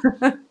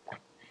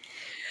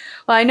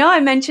 Well, I know I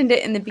mentioned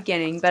it in the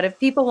beginning, but if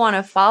people want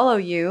to follow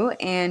you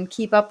and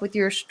keep up with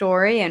your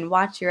story and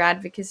watch your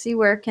advocacy,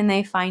 where can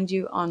they find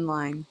you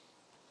online?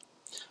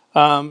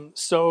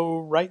 So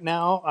right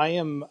now I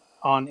am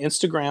on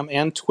Instagram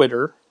and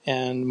Twitter,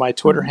 and my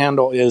Twitter Mhm.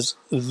 handle is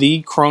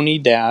the Crony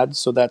Dad.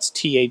 So that's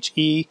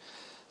TheCronieDad.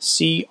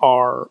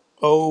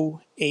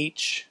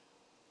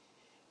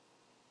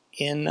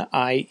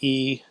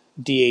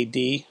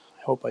 I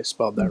hope I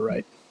spelled that Mhm.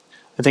 right.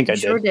 I think You I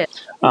sure did.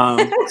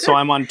 did. So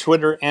I'm on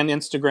Twitter and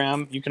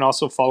Instagram. You can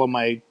also follow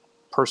my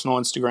personal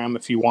Instagram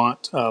if you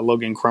want,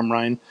 Logan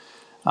Crumrine.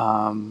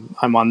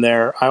 I'm on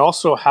there. I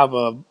also have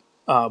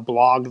a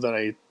blog that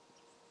I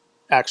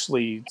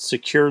actually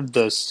secured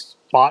the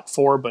spot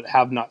for, but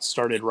have not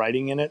started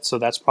writing in it. So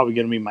that's probably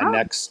going to be my Oh,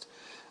 next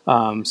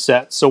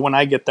set. So when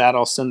I get that,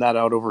 I'll send that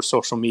out over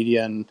social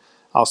media, and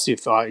I'll see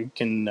if I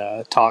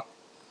can talk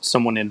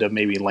someone into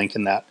maybe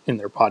linking that in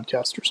their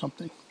podcast or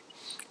something.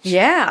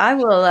 yeah, I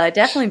will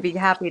definitely be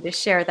happy to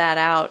share that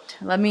out.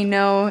 Let me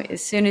know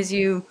as soon as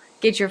you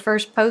get your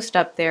first post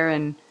up there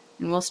and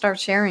we'll start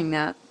sharing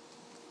that.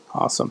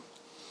 Awesome.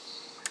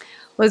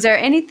 Was there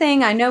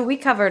anything, I know we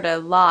covered a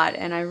lot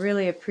and I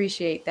really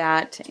appreciate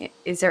that.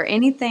 Is there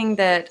anything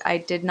that I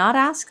did not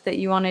ask that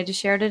you wanted to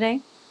share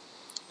today?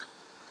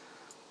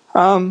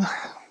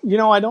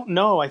 I don't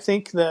know. I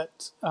think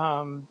that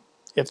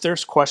if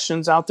there's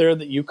questions out there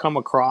that you come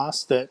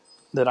across that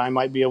I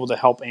might be able to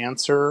help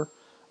answer,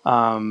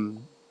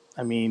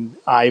 I mean,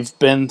 I've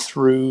been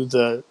through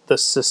the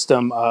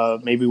system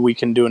of maybe we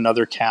can do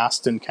another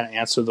cast and kind of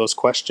answer those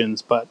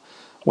questions. But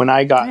when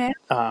I got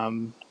Yeah.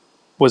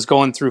 was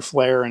going through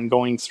Flare and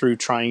going through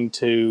trying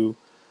to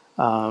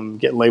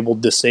get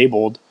labeled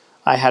disabled,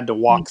 I had to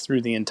walk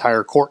through the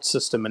entire court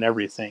system and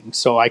everything.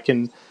 So I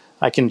can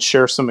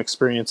share some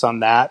experience on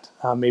that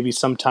maybe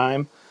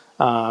sometime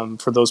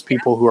for those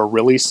people who are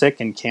really sick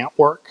and can't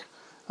work,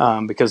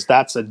 because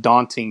that's a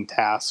daunting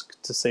task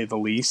to say the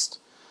least.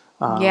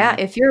 Yeah,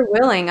 if you're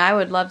willing, I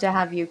would love to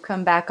have you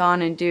come back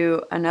on and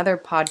do another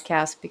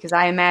podcast because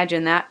I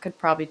imagine that could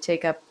probably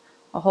take up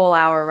a whole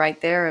hour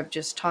right there of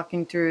just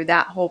talking through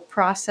that whole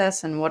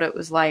process and what it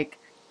was like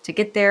to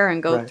get there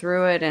and go Right.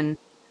 through it and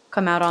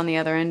come out on the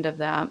other end of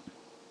that.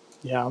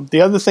 Yeah. The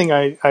other thing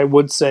I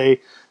would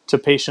say to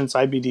patients,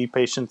 IBD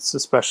patients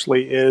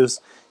especially, is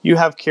you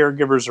have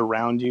caregivers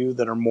around you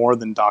that are more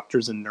than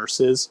doctors and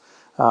nurses.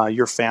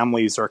 Your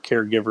families are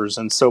caregivers,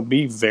 and so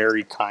be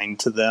very kind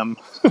to them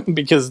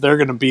because they're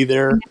going to be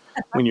there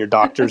when your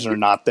doctors are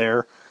not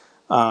there.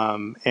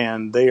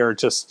 And they are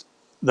just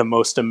the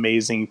most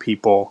amazing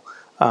people.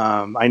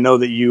 I know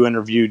that you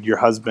interviewed your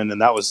husband,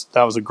 and that was a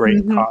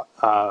Mhm.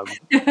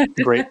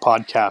 great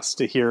podcast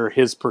to hear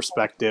his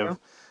perspective.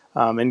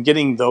 And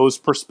getting those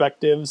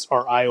perspectives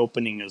are eye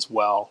opening as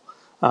well.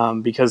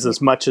 Because Yeah,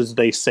 as much as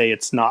they say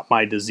it's not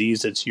my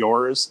disease, it's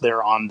yours,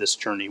 they're on this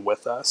journey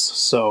with us.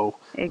 So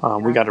we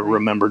got to exactly.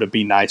 remember to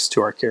be nice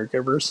to our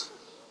caregivers.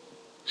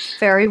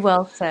 Very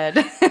well said.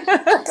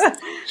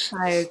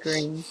 I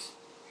agree.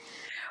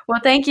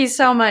 Well, thank you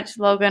so much,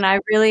 Logan. I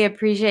really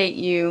appreciate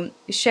you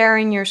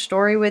sharing your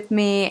story with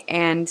me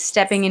and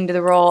stepping into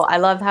the role. I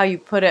love how you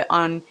put it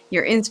on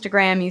your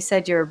Instagram. You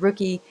said you're a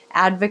rookie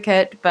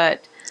advocate,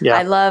 but Yeah.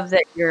 I love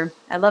that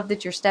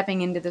you're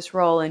stepping into this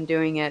role and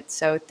doing it.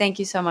 So, thank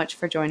you so much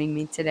for joining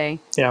me today.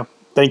 Yeah.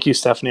 Thank you,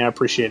 Stephanie. I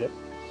appreciate it.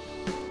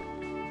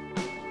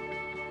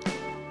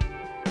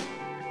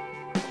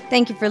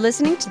 Thank you for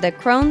listening to the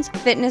Crohn's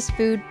Fitness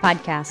Food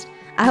Podcast.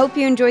 I hope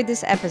you enjoyed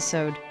this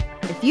episode.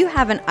 If you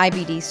have an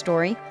IBD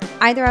story,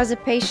 either as a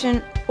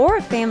patient or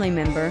a family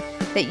member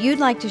that you'd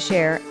like to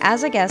share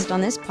as a guest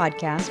on this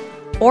podcast,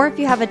 or if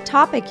you have a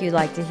topic you'd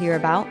like to hear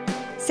about,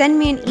 send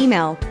me an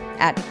email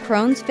at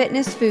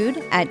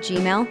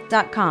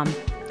crohnsfitnessfood@gmail.com.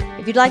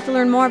 If you'd like to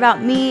learn more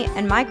about me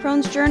and my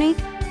Crohn's journey,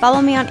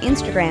 follow me on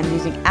Instagram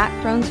using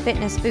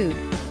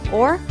 @Crohn'sFitnessFood,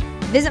 or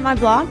visit my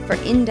blog for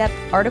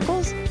in-depth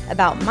articles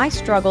about my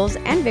struggles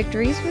and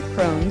victories with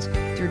Crohn's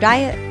through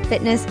diet,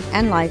 fitness,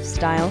 and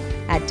lifestyle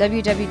at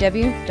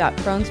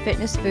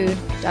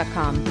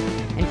www.crohnsfitnessfood.com.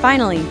 And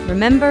finally,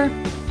 remember,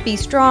 be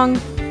strong,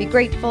 be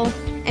grateful,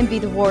 and be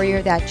the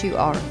warrior that you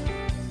are.